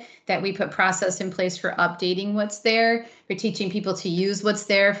there, that we put process in place for updating what's there, for teaching people to use what's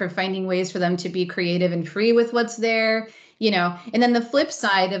there, for finding ways for them to be creative and free with what's there, And then the flip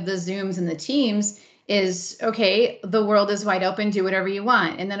side of the Zooms and the Teams is, okay, the world is wide open, do whatever you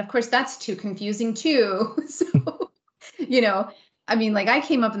want. And then of course that's too confusing too. So, you know, I mean, like I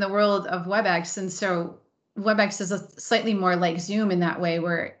came up in the world of WebEx, and so WebEx is a slightly more like Zoom in that way,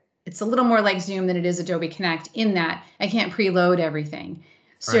 where it's a little more like Zoom than it is Adobe Connect in that I can't preload everything. Right.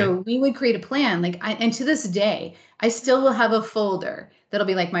 So we would create a plan, and to this day, I still will have a folder that'll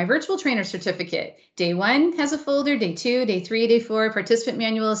be like my virtual trainer certificate. Day 1 has a folder, day 2, day 3, day 4, participant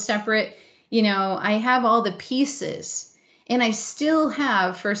manual is separate. I have all the pieces, and I still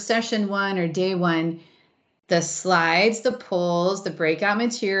have for session 1 or day 1 the slides, the polls, the breakout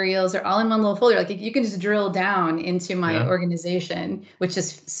materials are all in one little folder. Like you can just drill down into my Yeah. organization, which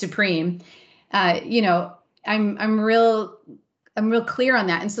is supreme. I'm real clear on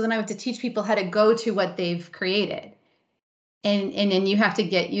that. And so then I have to teach people how to go to what they've created. And then you have to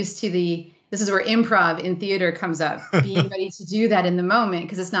get used to this is where improv in theater comes up, being ready to do that in the moment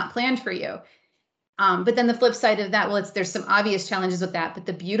because it's not planned for you. But then the flip side of that, well, there's some obvious challenges with that, but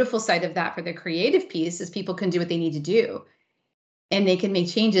the beautiful side of that for the creative piece is people can do what they need to do, and they can make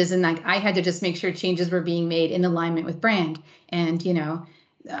changes. And like I had to just make sure changes were being made in alignment with brand and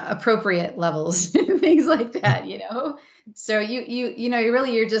appropriate levels, things like that. So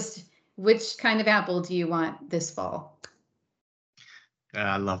you're just, which kind of apple do you want this fall?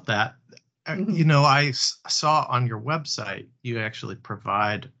 I love that. Mhm. Saw on your website, you actually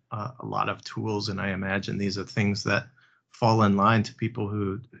provide a lot of tools, and I imagine these are things that fall in line to people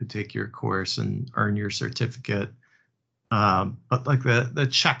who take your course and earn your certificate. But like the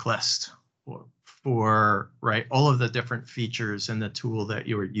checklist for right, all of the different features in the tool that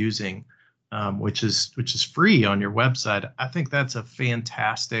you are using, which is free on your website. I think that's a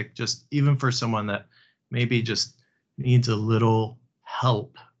fantastic, just even for someone that maybe just needs a little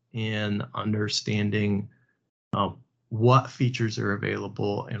help in understanding what features are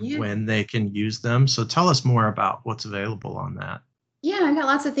available and Yeah. when they can use them. So tell us more about what's available on that. Yeah, I've got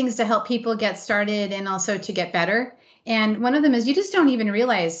lots of things to help people get started and also to get better. And one of them is you just don't even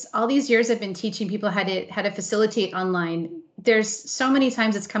realize all these years I've been teaching people how to facilitate online. There's so many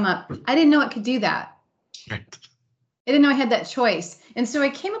times it's come up. I didn't know it could do that. Right. I didn't know I had that choice. And so I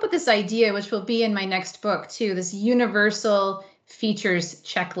came up with this idea, which will be in my next book too, this universal features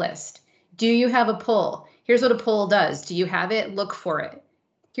checklist. Do you have a poll? Here's what a poll does. Do you have it? Look for it.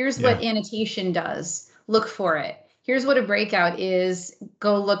 Here's Yeah. what annotation does. Look for it. Here's what a breakout is.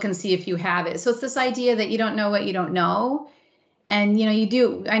 Go look and see if you have it. So it's this idea that you don't know what you don't know. And you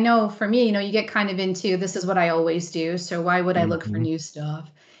do. I know for me, you get kind of into this is what I always do. So why would I look for Mhm. new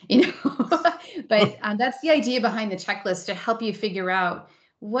stuff? But that's the idea behind the checklist, to help you figure out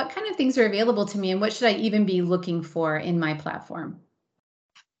what kind of things are available to me and what should I even be looking for in my platform.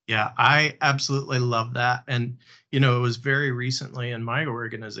 Yeah, I absolutely love that. And, it was very recently in my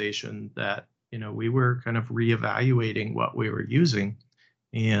organization that, we were kind of reevaluating what we were using.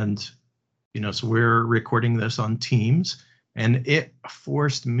 And, so we're recording this on Teams, and it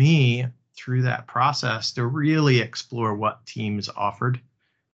forced me through that process to really explore what Teams offered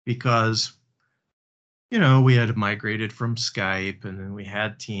because we had migrated from Skype and then we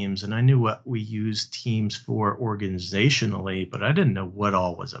had Teams, and I knew what we used Teams for organizationally, but I didn't know what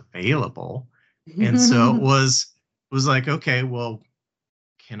all was available. And so it was like, okay, well,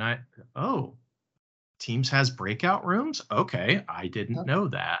 can I, oh, Teams has breakout rooms? Okay, I didn't know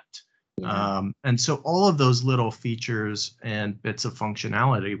that. Yeah. And so all of those little features and bits of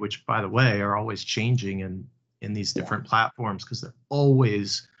functionality, which by the way, are always changing in these Yeah. different platforms because they're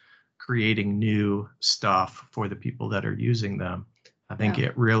always creating new stuff for the people that are using them. I think Yeah.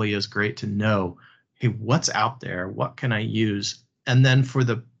 it really is great to know, hey, what's out there? What can I use? And then for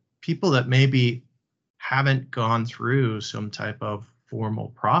the people that maybe haven't gone through some type of formal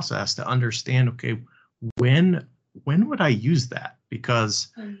process to understand, okay, when would I use that? Because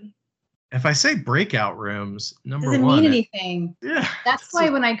if I say breakout rooms, number Doesn't mean one, anything. yeah, That's why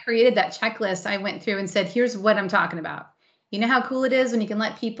when I created that checklist, I went through and said, here's what I'm talking about. You know how cool it is when you can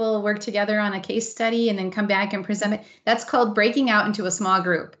let people work together on a case study and then come back and present it? That's called breaking out into a small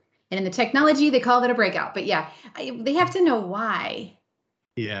group. And in the technology, they call it a breakout. But yeah, they have to know why.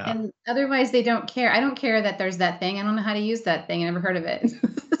 yeah. And otherwise, they don't care. I don't care that there's that thing. I don't know how to use that thing. I never heard of it.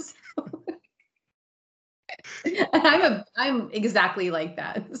 I'm exactly like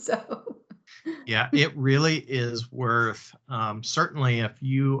that. So. Yeah, it really is worth, certainly if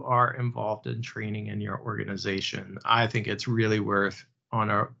you are involved in training in your organization, I think it's really worth on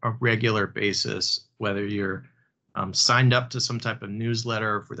a regular basis, whether you're signed up to some type of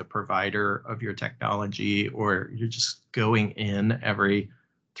newsletter for the provider of your technology, or you're just going in every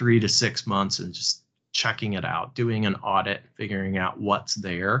 3 to 6 months and just checking it out, doing an audit, figuring out what's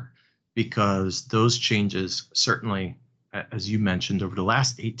there, because those changes certainly, as you mentioned, over the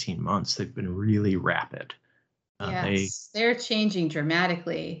last 18 months, they've been really rapid. They, Yes, they're changing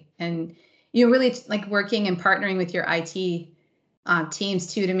dramatically. And you really like working and partnering with your IT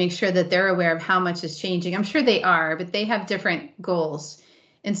teams too to make sure that they're aware of how much is changing. I'm sure they are, but they have different goals.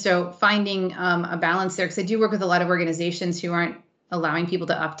 And so finding a balance there, because I do work with a lot of organizations who aren't allowing people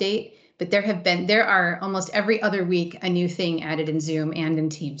to update, but there are almost every other week a new thing added in Zoom and in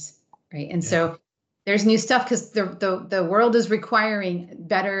Teams, right? And yeah, so there's new stuff because the world is requiring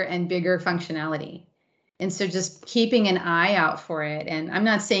better and bigger functionality. And so just keeping an eye out for it. And I'm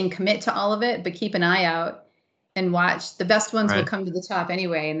not saying commit to all of it, but keep an eye out and watch. The best ones will right. come to the top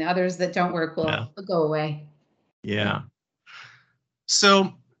anyway, and the others that don't work Yeah, will go away. Yeah. yeah.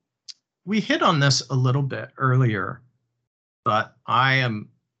 So we hit on this a little bit earlier, but I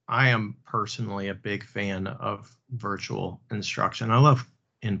am personally a big fan of virtual instruction. I love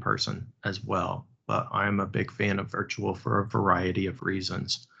in person as well, but I'm a big fan of virtual for a variety of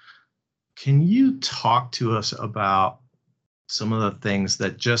reasons. Can you talk to us about some of the things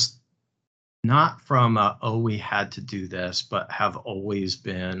that just not from oh, we had to do this, but have always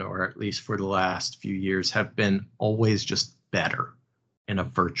been, or at least for the last few years, have been always just better in a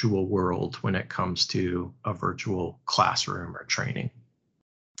virtual world when it comes to a virtual classroom or training?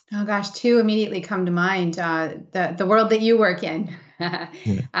 Oh gosh, two immediately come to mind. The world that you work in. Yeah.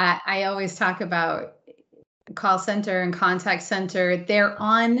 I always talk about call center and contact center. They're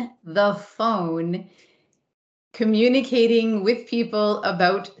on the phone communicating with people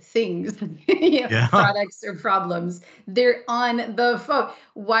about things, Yeah. products or problems. They're on the phone.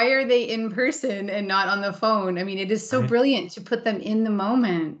 Why are they in person and not on the phone? I mean, it is so Right. brilliant to put them in the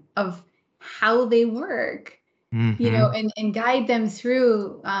moment of how they work, Mm-hmm. and guide them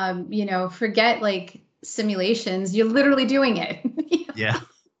through, forget like simulations. You're literally doing it. Yeah.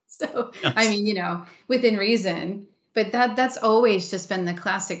 So, I Yes. mean, within reason, but that's always just been the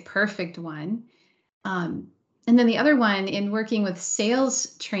classic perfect one. Um, and then the other one in working with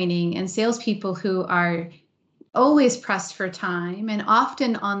sales training and salespeople who are always pressed for time and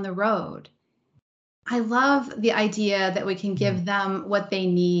often on the road. I love the idea that we can Mm. give them what they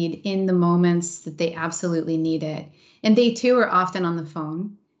need in the moments that they absolutely need it. And they too are often on the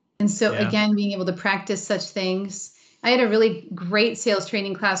phone. And so, Yeah. again, being able to practice such things. I had a really great sales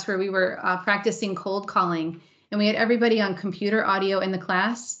training class where we were practicing cold calling, and we had everybody on computer audio in the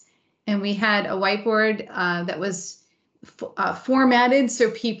class. And we had a whiteboard that was formatted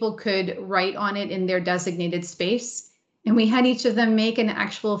so people could write on it in their designated space. And we had each of them make an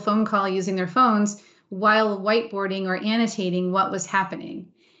actual phone call using their phones while whiteboarding or annotating what was happening.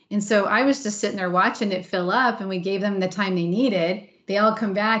 And so I was just sitting there watching it fill up, and we gave them the time they needed. They all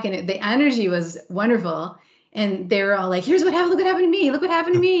come back, and the energy was wonderful. And they were all like, here's what happened. Look what happened to me. Look what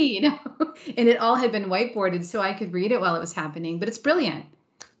happened to me. And it all had been whiteboarded so I could read it while it was happening. But it's brilliant.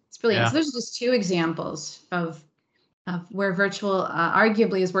 It's brilliant. So Yeah. those are just two examples of where virtual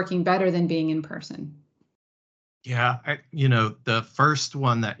arguably is working better than being in person. Yeah. The first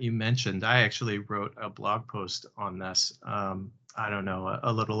one that you mentioned, I actually wrote a blog post on this. I don't know,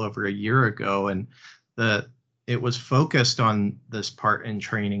 a little over a year ago, and the it was focused on this part in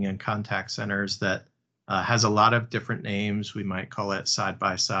training and contact centers that has a lot of different names. We might call it side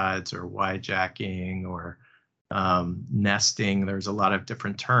by sides or Y-jacking or nesting. There's a lot of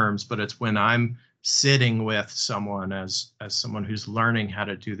different terms, but it's when I'm sitting with someone as someone who's learning how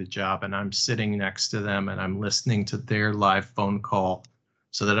to do the job, and I'm sitting next to them and I'm listening to their live phone call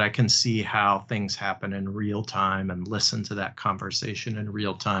so that I can see how things happen in real time and listen to that conversation in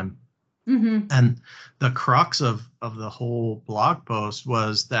real time. Mm-hmm. And the crux of the whole blog post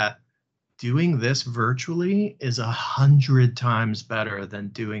was that doing this virtually is 100 times better than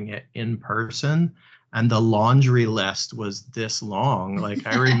doing it in person. And the laundry list was this long. Like,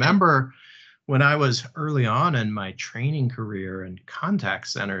 I remember when I was early on in my training career in contact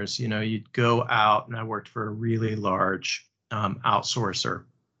centers, you'd go out, and I worked for a really large outsourcer.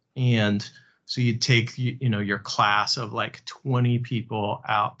 And so you'd take, your class of like 20 people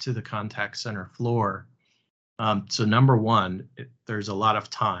out to the contact center floor. So number one, there's a lot of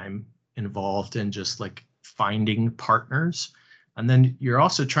time involved in just like finding partners. And then you're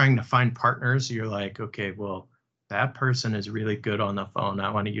also trying to find partners. You're like, okay, well, that person is really good on the phone.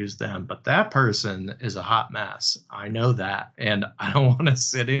 I want to use them, but that person is a hot mess. I know that, and I don't want to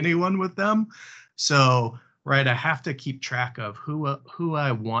sit anyone with them. So, right, I have to keep track of who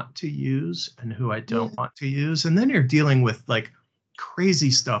I want to use and who I don't want to use. And then you're dealing with like crazy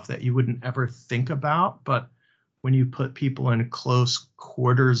stuff that you wouldn't ever think about. But when you put people in close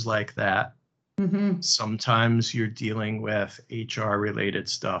quarters like that, sometimes you're dealing with HR related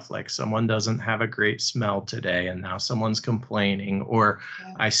stuff, like someone doesn't have a great smell today and now someone's complaining, or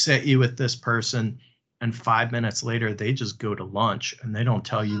I set you with this person and 5 minutes later they just go to lunch and they don't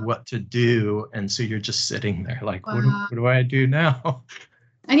tell you what to do. And so you're just sitting there like, what do I do now?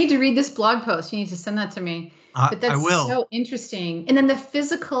 I need to read this blog post. You need to send that to me. But that's I will. so interesting. And then the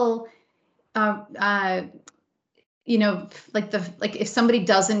physical, like if somebody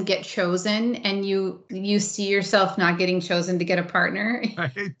doesn't get chosen and you see yourself not getting chosen to get a partner,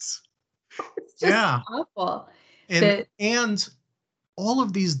 Right. it's just awful. And all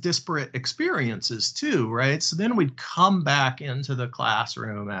of these disparate experiences too, right? So then we'd come back into the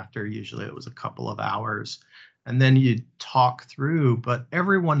classroom after usually it was a couple of hours, and then you'd talk through, but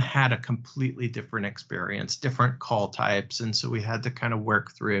everyone had a completely different experience, different call types. And so we had to kind of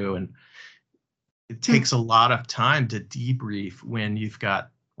work through, and it takes a lot of time to debrief when you've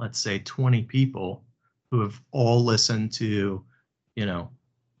got, let's say, 20 people who have all listened to,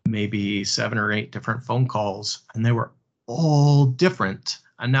 maybe 7 or 8 different phone calls, and they were all different.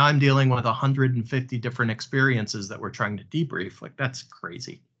 And now I'm dealing with 150 different experiences that we're trying to debrief. Like, that's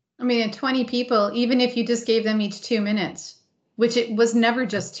crazy. I mean, 20 people, even if you just gave them each 2 minutes, which it was never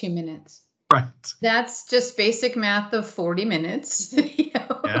just 2 minutes. Right. That's just basic math of 40 minutes.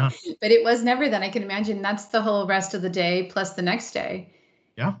 Yeah. But it was never that. I can imagine that's the whole rest of the day plus the next day.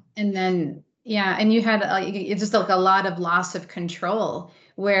 Yeah. And then, and you had it's just like a lot of loss of control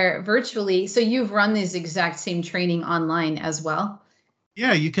where virtually, so you've run this exact same training online as well?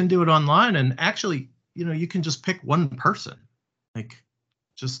 Yeah, you can do it online, and actually, you can just pick one person, like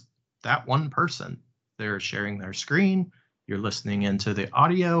just that one person. They're sharing their screen, you're listening into the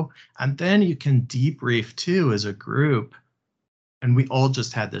audio, and then you can debrief too as a group. And we all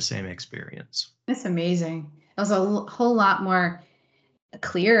just had the same experience. That's amazing. It was a whole lot more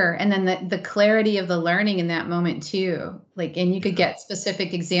clear. And then the clarity of the learning in that moment too. Like, and you could get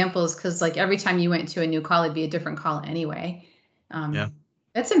specific examples because like every time you went to a new call, it'd be a different call anyway.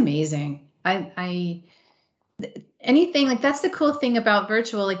 That's amazing. Anything like that's the cool thing about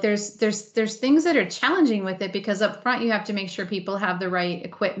virtual. Like there's things that are challenging with it because up front you have to make sure people have the right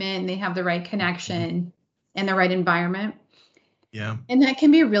equipment and they have the right connection and the right environment. Yeah. And that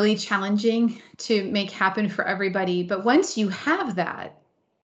can be really challenging to make happen for everybody. But once you have that,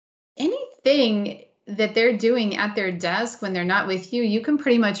 anything that they're doing at their desk when they're not with you, you can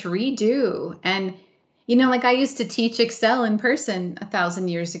pretty much redo. And, like I used to teach Excel in person 1,000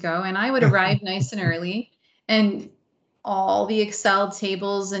 years ago, and I would arrive nice and early, and all the Excel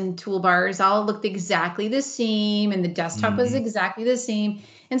tables and toolbars all looked exactly the same, and the desktop was exactly the same.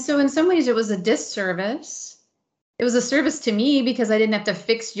 And so in some ways it was a disservice. It was a service to me because I didn't have to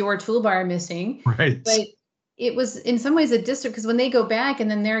fix your toolbar missing. Right. But it was in some ways a disservice because when they go back and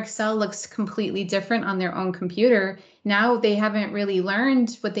then their Excel looks completely different on their own computer, now they haven't really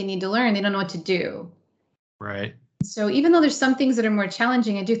learned what they need to learn. They don't know what to do. Right. So even though there's some things that are more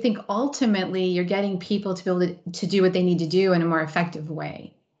challenging, I do think ultimately you're getting people to be able to do what they need to do in a more effective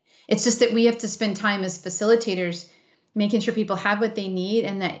way. It's just that we have to spend time as facilitators making sure people have what they need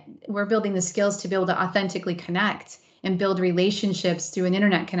and that we're building the skills to be able to authentically connect and build relationships through an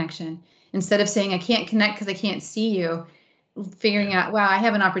internet connection. Instead of saying, I can't connect because I can't see you, figuring out, wow, I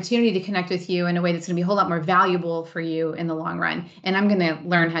have an opportunity to connect with you in a way that's going to be a whole lot more valuable for you in the long run. And I'm going to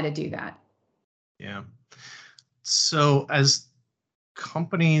learn how to do that. Yeah. So as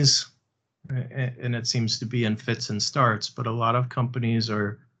companies, and it seems to be in fits and starts, but a lot of companies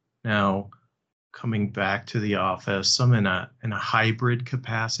are now coming back to the office, some in a hybrid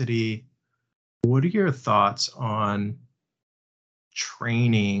capacity. What are your thoughts on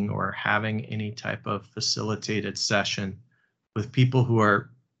training or having any type of facilitated session with people who are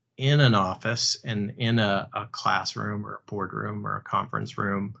in an office and in a classroom or a boardroom or a conference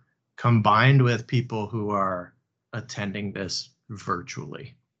room, combined with people who are attending this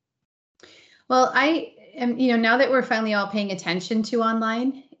virtually? Well, I am, now that we're finally all paying attention to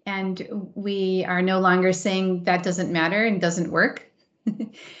online and we are no longer saying that doesn't matter and doesn't work.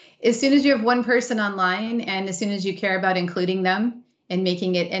 As soon as you have one person online and as soon as you care about including them and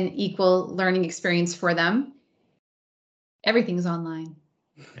making it an equal learning experience for them, everything's online.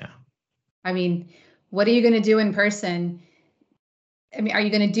 Yeah. I mean, what are you going to do in person? I mean, are you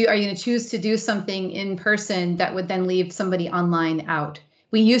going to choose to do something in person that would then leave somebody online out?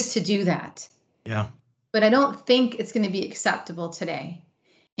 We used to do that. Yeah. But I don't think it's going to be acceptable today.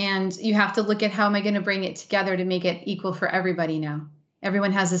 And you have to look at how am I going to bring it together to make it equal for everybody now?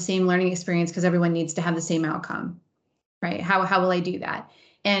 Everyone has the same learning experience because everyone needs to have the same outcome, right? How will I do that?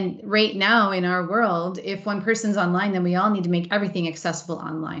 And right now in our world, if one person's online, then we all need to make everything accessible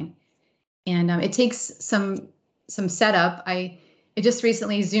online. And it takes some setup. It just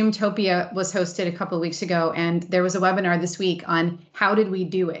recently Zoomtopia was hosted a couple of weeks ago, and there was a webinar this week on how did we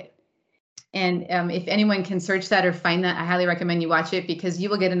do it. And if anyone can search that or find that, I highly recommend you watch it because you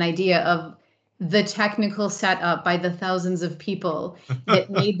will get an idea of the technical setup by the thousands of people that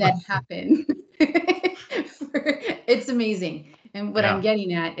made that happen. It's amazing. And what I'm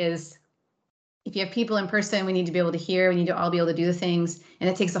getting at is if you have people in person, we need to be able to hear, we need to all be able to do the things. And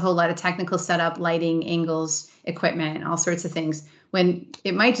it takes a whole lot of technical setup, lighting, angles, equipment, all sorts of things, when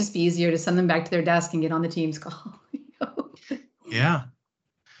it might just be easier to send them back to their desk and get on the Teams call. Yeah.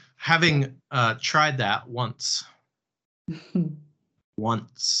 Having tried that once,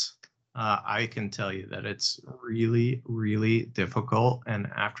 I can tell you that it's really, really difficult. And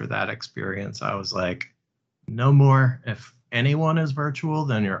after that experience, I was like, no more. If anyone is virtual,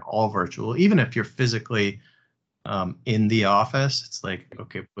 then you're all virtual. Even if you're physically in the office, it's like,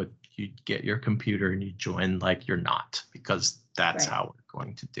 okay, but you get your computer and you join like you're not, because that's Right. how we're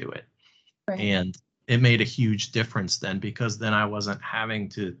going to do it. Right. And it made a huge difference then, because then I wasn't having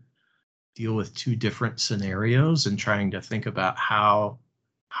to deal with two different scenarios and trying to think about how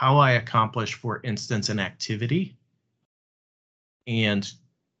I accomplish, for instance, an activity and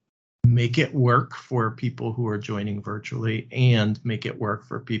make it work for people who are joining virtually and make it work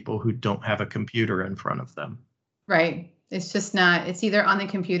for people who don't have a computer in front of them. Right. It's just not, it's either on the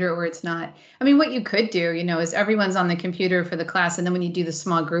computer or it's not. I mean, what you could do, is everyone's on the computer for the class. And then when you do the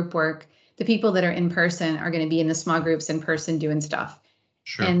small group work, the people that are in person are going to be in the small groups in person doing stuff.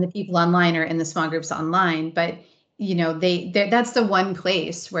 Sure. And the people online are in the small groups online. But, that's the one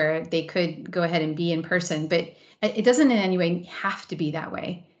place where they could go ahead and be in person. But it doesn't in any way have to be that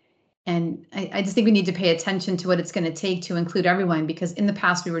way. And I just think we need to pay attention to what it's going to take to include everyone, because in the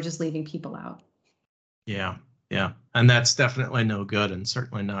past, we were just leaving people out. Yeah. Yeah. And that's definitely no good, and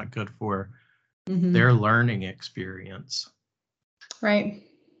certainly not good for their learning experience. Right.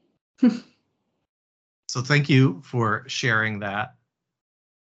 So thank you for sharing that.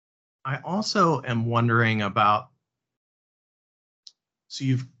 I also am wondering about, so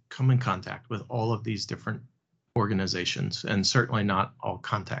you've come in contact with all of these different organizations, and certainly not all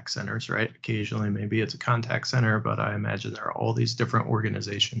contact centers, right? Occasionally, maybe it's a contact center, but I imagine there are all these different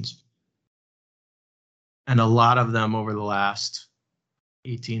organizations. And a lot of them over the last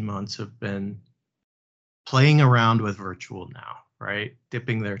 18 months have been playing around with virtual now, right?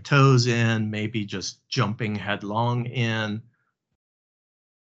 Dipping their toes in, maybe just jumping headlong in,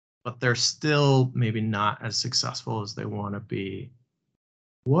 but they're still maybe not as successful as they want to be.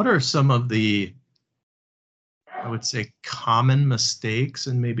 What are some of the, I would say, common mistakes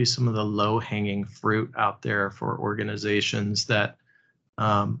and maybe some of the low-hanging fruit out there for organizations that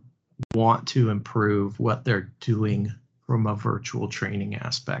want to improve what they're doing from a virtual training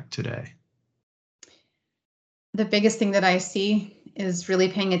aspect today? The biggest thing that I see is really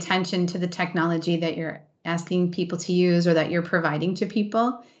paying attention to the technology that you're asking people to use or that you're providing to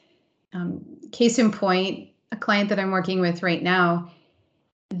people. Case in point, a client that I'm working with right now,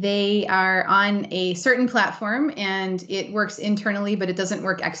 they are on a certain platform and it works internally, but it doesn't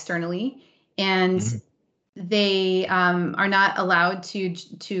work externally. And they are not allowed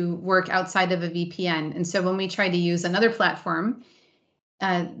to work outside of a VPN. And so when we try to use another platform,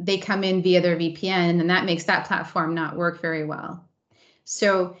 they come in via their VPN, and that makes that platform not work very well.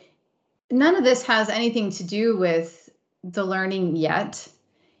 So none of this has anything to do with the learning yet.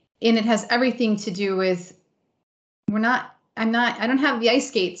 And it has everything to do with, I don't have the ice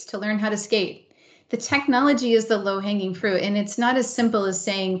skates to learn how to skate. The technology is the low-hanging fruit. And it's not as simple as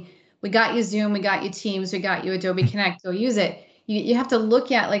saying, we got you Zoom, we got you Teams, we got you Adobe Connect, go use it. You have to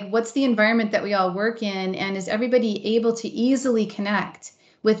look at, like, what's the environment that we all work in, and is everybody able to easily connect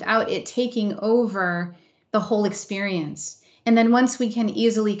without it taking over the whole experience? And then once we can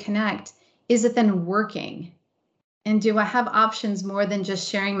easily connect, is it then working? And do I have options more than just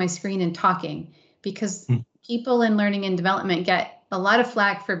sharing my screen and talking? Because people in learning and development get a lot of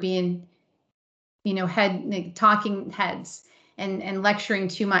flack for being, talking heads and lecturing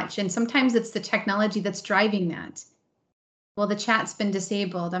too much. And sometimes it's the technology that's driving that. Well, the chat's been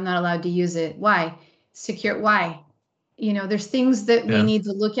disabled. I'm not allowed to use it. Why? Secure. Why? there's things that we Yeah. need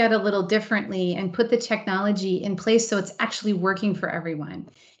to look at a little differently and put the technology in place so it's actually working for everyone.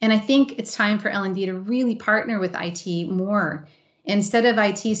 And I think it's time for L&D to really partner with IT more. Instead of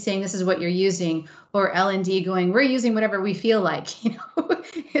IT saying this is what you're using, or L&D going, we're using whatever we feel like,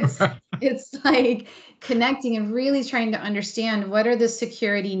 it's like connecting and really trying to understand what are the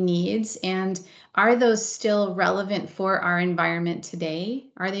security needs and are those still relevant for our environment today?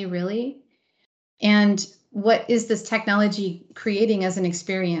 Are they really? And what is this technology creating as an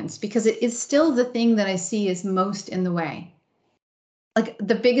experience? Because it is still the thing that I see is most in the way. Like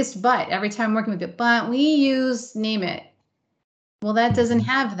the biggest but every time I'm working with it, but we use name it. Well, that doesn't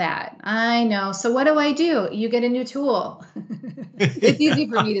have that. I know. So what do? You get a new tool. It's easy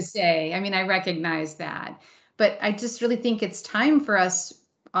for me to say. I mean, I recognize that. But I just really think it's time for us,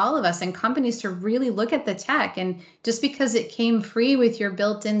 all of us and companies to really look at the tech. And just because it came free with your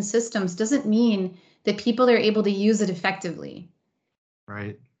built-in systems doesn't mean that people are able to use it effectively.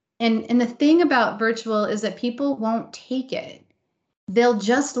 Right. And the thing about virtual is that people won't take it. They'll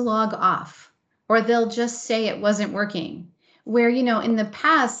just log off or they'll just say it wasn't working. Where, in the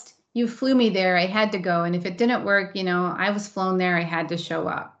past, you flew me there, I had to go. And if it didn't work, I was flown there, I had to show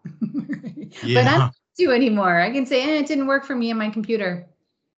up. But I don't Yeah. do anymore. I can say, it didn't work for me on my computer.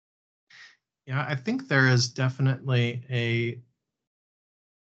 Yeah, I think there is definitely a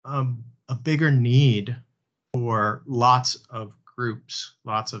bigger need for lots of groups,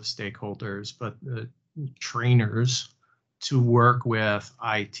 lots of stakeholders, but trainers to work with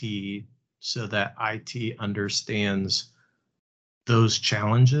IT so that IT understands those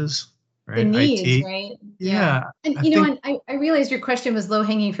challenges, The right? needs, IT, right? Yeah. yeah, And I think, and I realized your question was low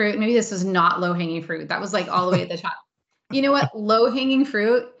hanging fruit. Maybe this was not low hanging fruit. That was like all the way at the top. You know what? Low hanging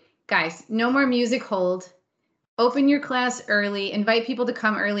fruit, guys, no more music hold. Open your class early, invite people to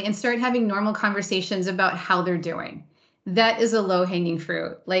come early, and start having normal conversations about how they're doing. That is a low hanging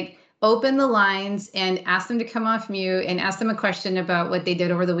fruit. Like, open the lines and ask them to come off mute and ask them a question about what they did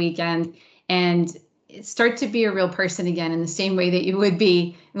over the weekend and start to be a real person again in the same way that you would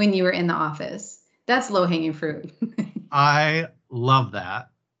be when you were in the office. That's low hanging fruit. I love that.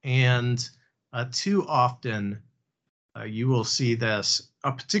 And too often, you will see this,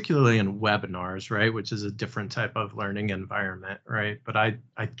 particularly in webinars, right, which is a different type of learning environment, right? But I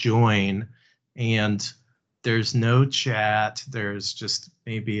join and there's no chat. There's just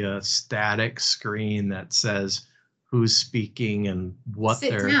maybe a static screen that says who's speaking and what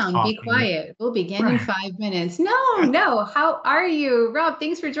Sit they're down, be talking. quiet. We'll begin in Right. 5 minutes. No, no. How are you? Rob,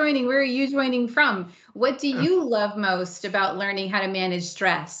 thanks for joining. Where are you joining from? What do you love most about learning how to manage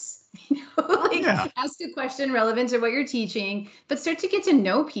stress? Yeah. Ask a question relevant to what you're teaching, but start to get to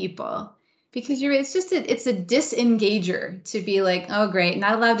know people because it's a disengager to be like, oh, great,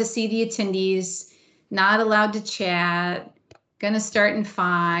 not allowed to see the attendees, not allowed to chat, gonna start in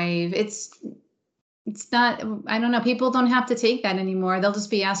 5. It's not, I don't know, people don't have to take that anymore. They'll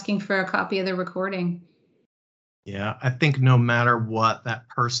just be asking for a copy of the recording. Yeah. I think no matter what, that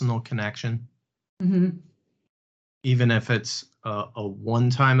personal connection, Mm-hmm. even if it's a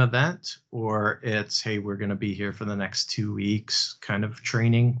one-time event or it's, hey, we're going to be here for the next 2 weeks kind of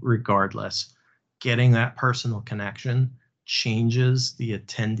training, regardless, getting that personal connection changes the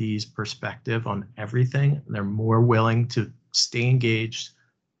attendees' perspective on everything. They're more willing to stay engaged,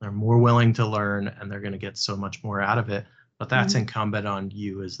 they're more willing to learn, and they're going to get so much more out of it. But that's Mm-hmm. incumbent on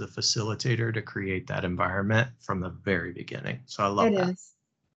you as the facilitator to create that environment from the very beginning. So I love It that. is.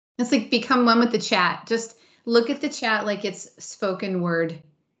 It's like become one with the chat. Just look at the chat like it's spoken word.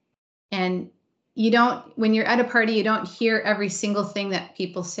 And when you're at a party, you don't hear every single thing that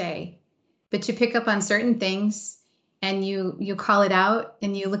people say, but you pick up on certain things and you call it out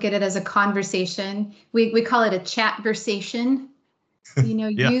and you look at it as a conversation. We call it a chat versation.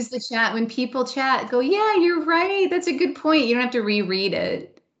 Yeah. Use the chat when people chat, go, yeah, you're right. That's a good point. You don't have to reread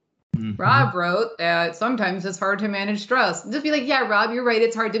it. Mhm. Rob wrote that sometimes it's hard to manage stress. Just be like, yeah, Rob, you're right.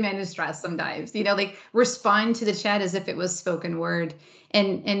 It's hard to manage stress sometimes. Like respond to the chat as if it was spoken word,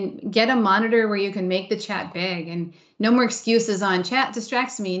 and get a monitor where you can make the chat big and no more excuses on chat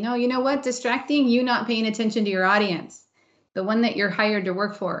distracts me. No, you know what? Distracting you not paying attention to your audience, the one that you're hired to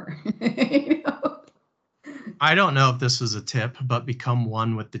work for. you know? I don't know if this was a tip, but become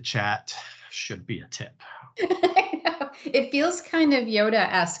one with the chat should be a tip. It feels kind of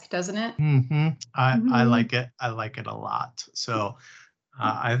Yoda-esque, doesn't it? I Mhm. like it. I like it a lot. So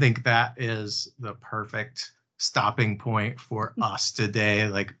I think that is the perfect stopping point for us today.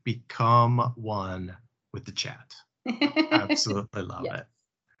 Like, become one with the chat. Absolutely love Yeah, it.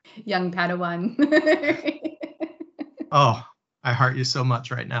 young Padawan. Oh, I heart you so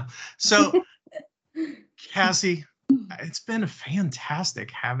much right now. So, Cassie, it's been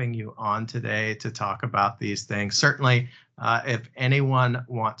fantastic having you on today to talk about these things. Certainly, if anyone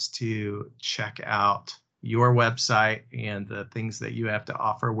wants to check out your website and the things that you have to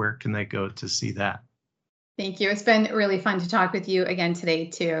offer, where can they go to see that? Thank you. It's been really fun to talk with you again today,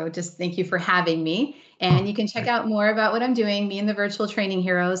 too. Just thank you for having me. Oh, And you can check out more about what I'm doing, me and the Virtual Training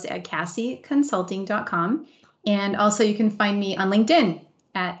Heroes, at CassieConsulting.com. And also, you can find me on LinkedIn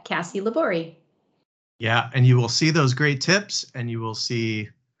at Cassie Labori. yeah, and you will see those great tips, and you will see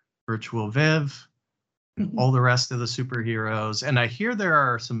Virtual Viv, and all the rest of the superheroes. And I hear there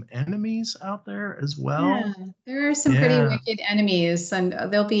are some enemies out there as well. Yeah, there are some pretty wicked enemies, and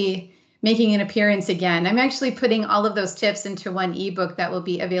they'll be making an appearance again. I'm actually putting all of those tips into one ebook that will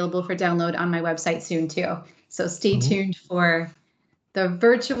be available for download on my website soon, too. So stay tuned for the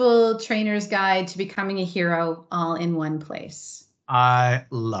Virtual Trainer's Guide to Becoming a Hero, all in one place. I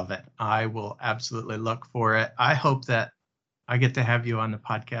love it. I will absolutely look for it. I hope that I get to have you on the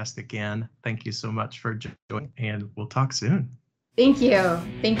podcast again. Thank you so much for joining, and we'll talk soon. Thank you.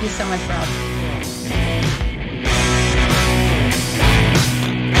 Thank you so much, Rob.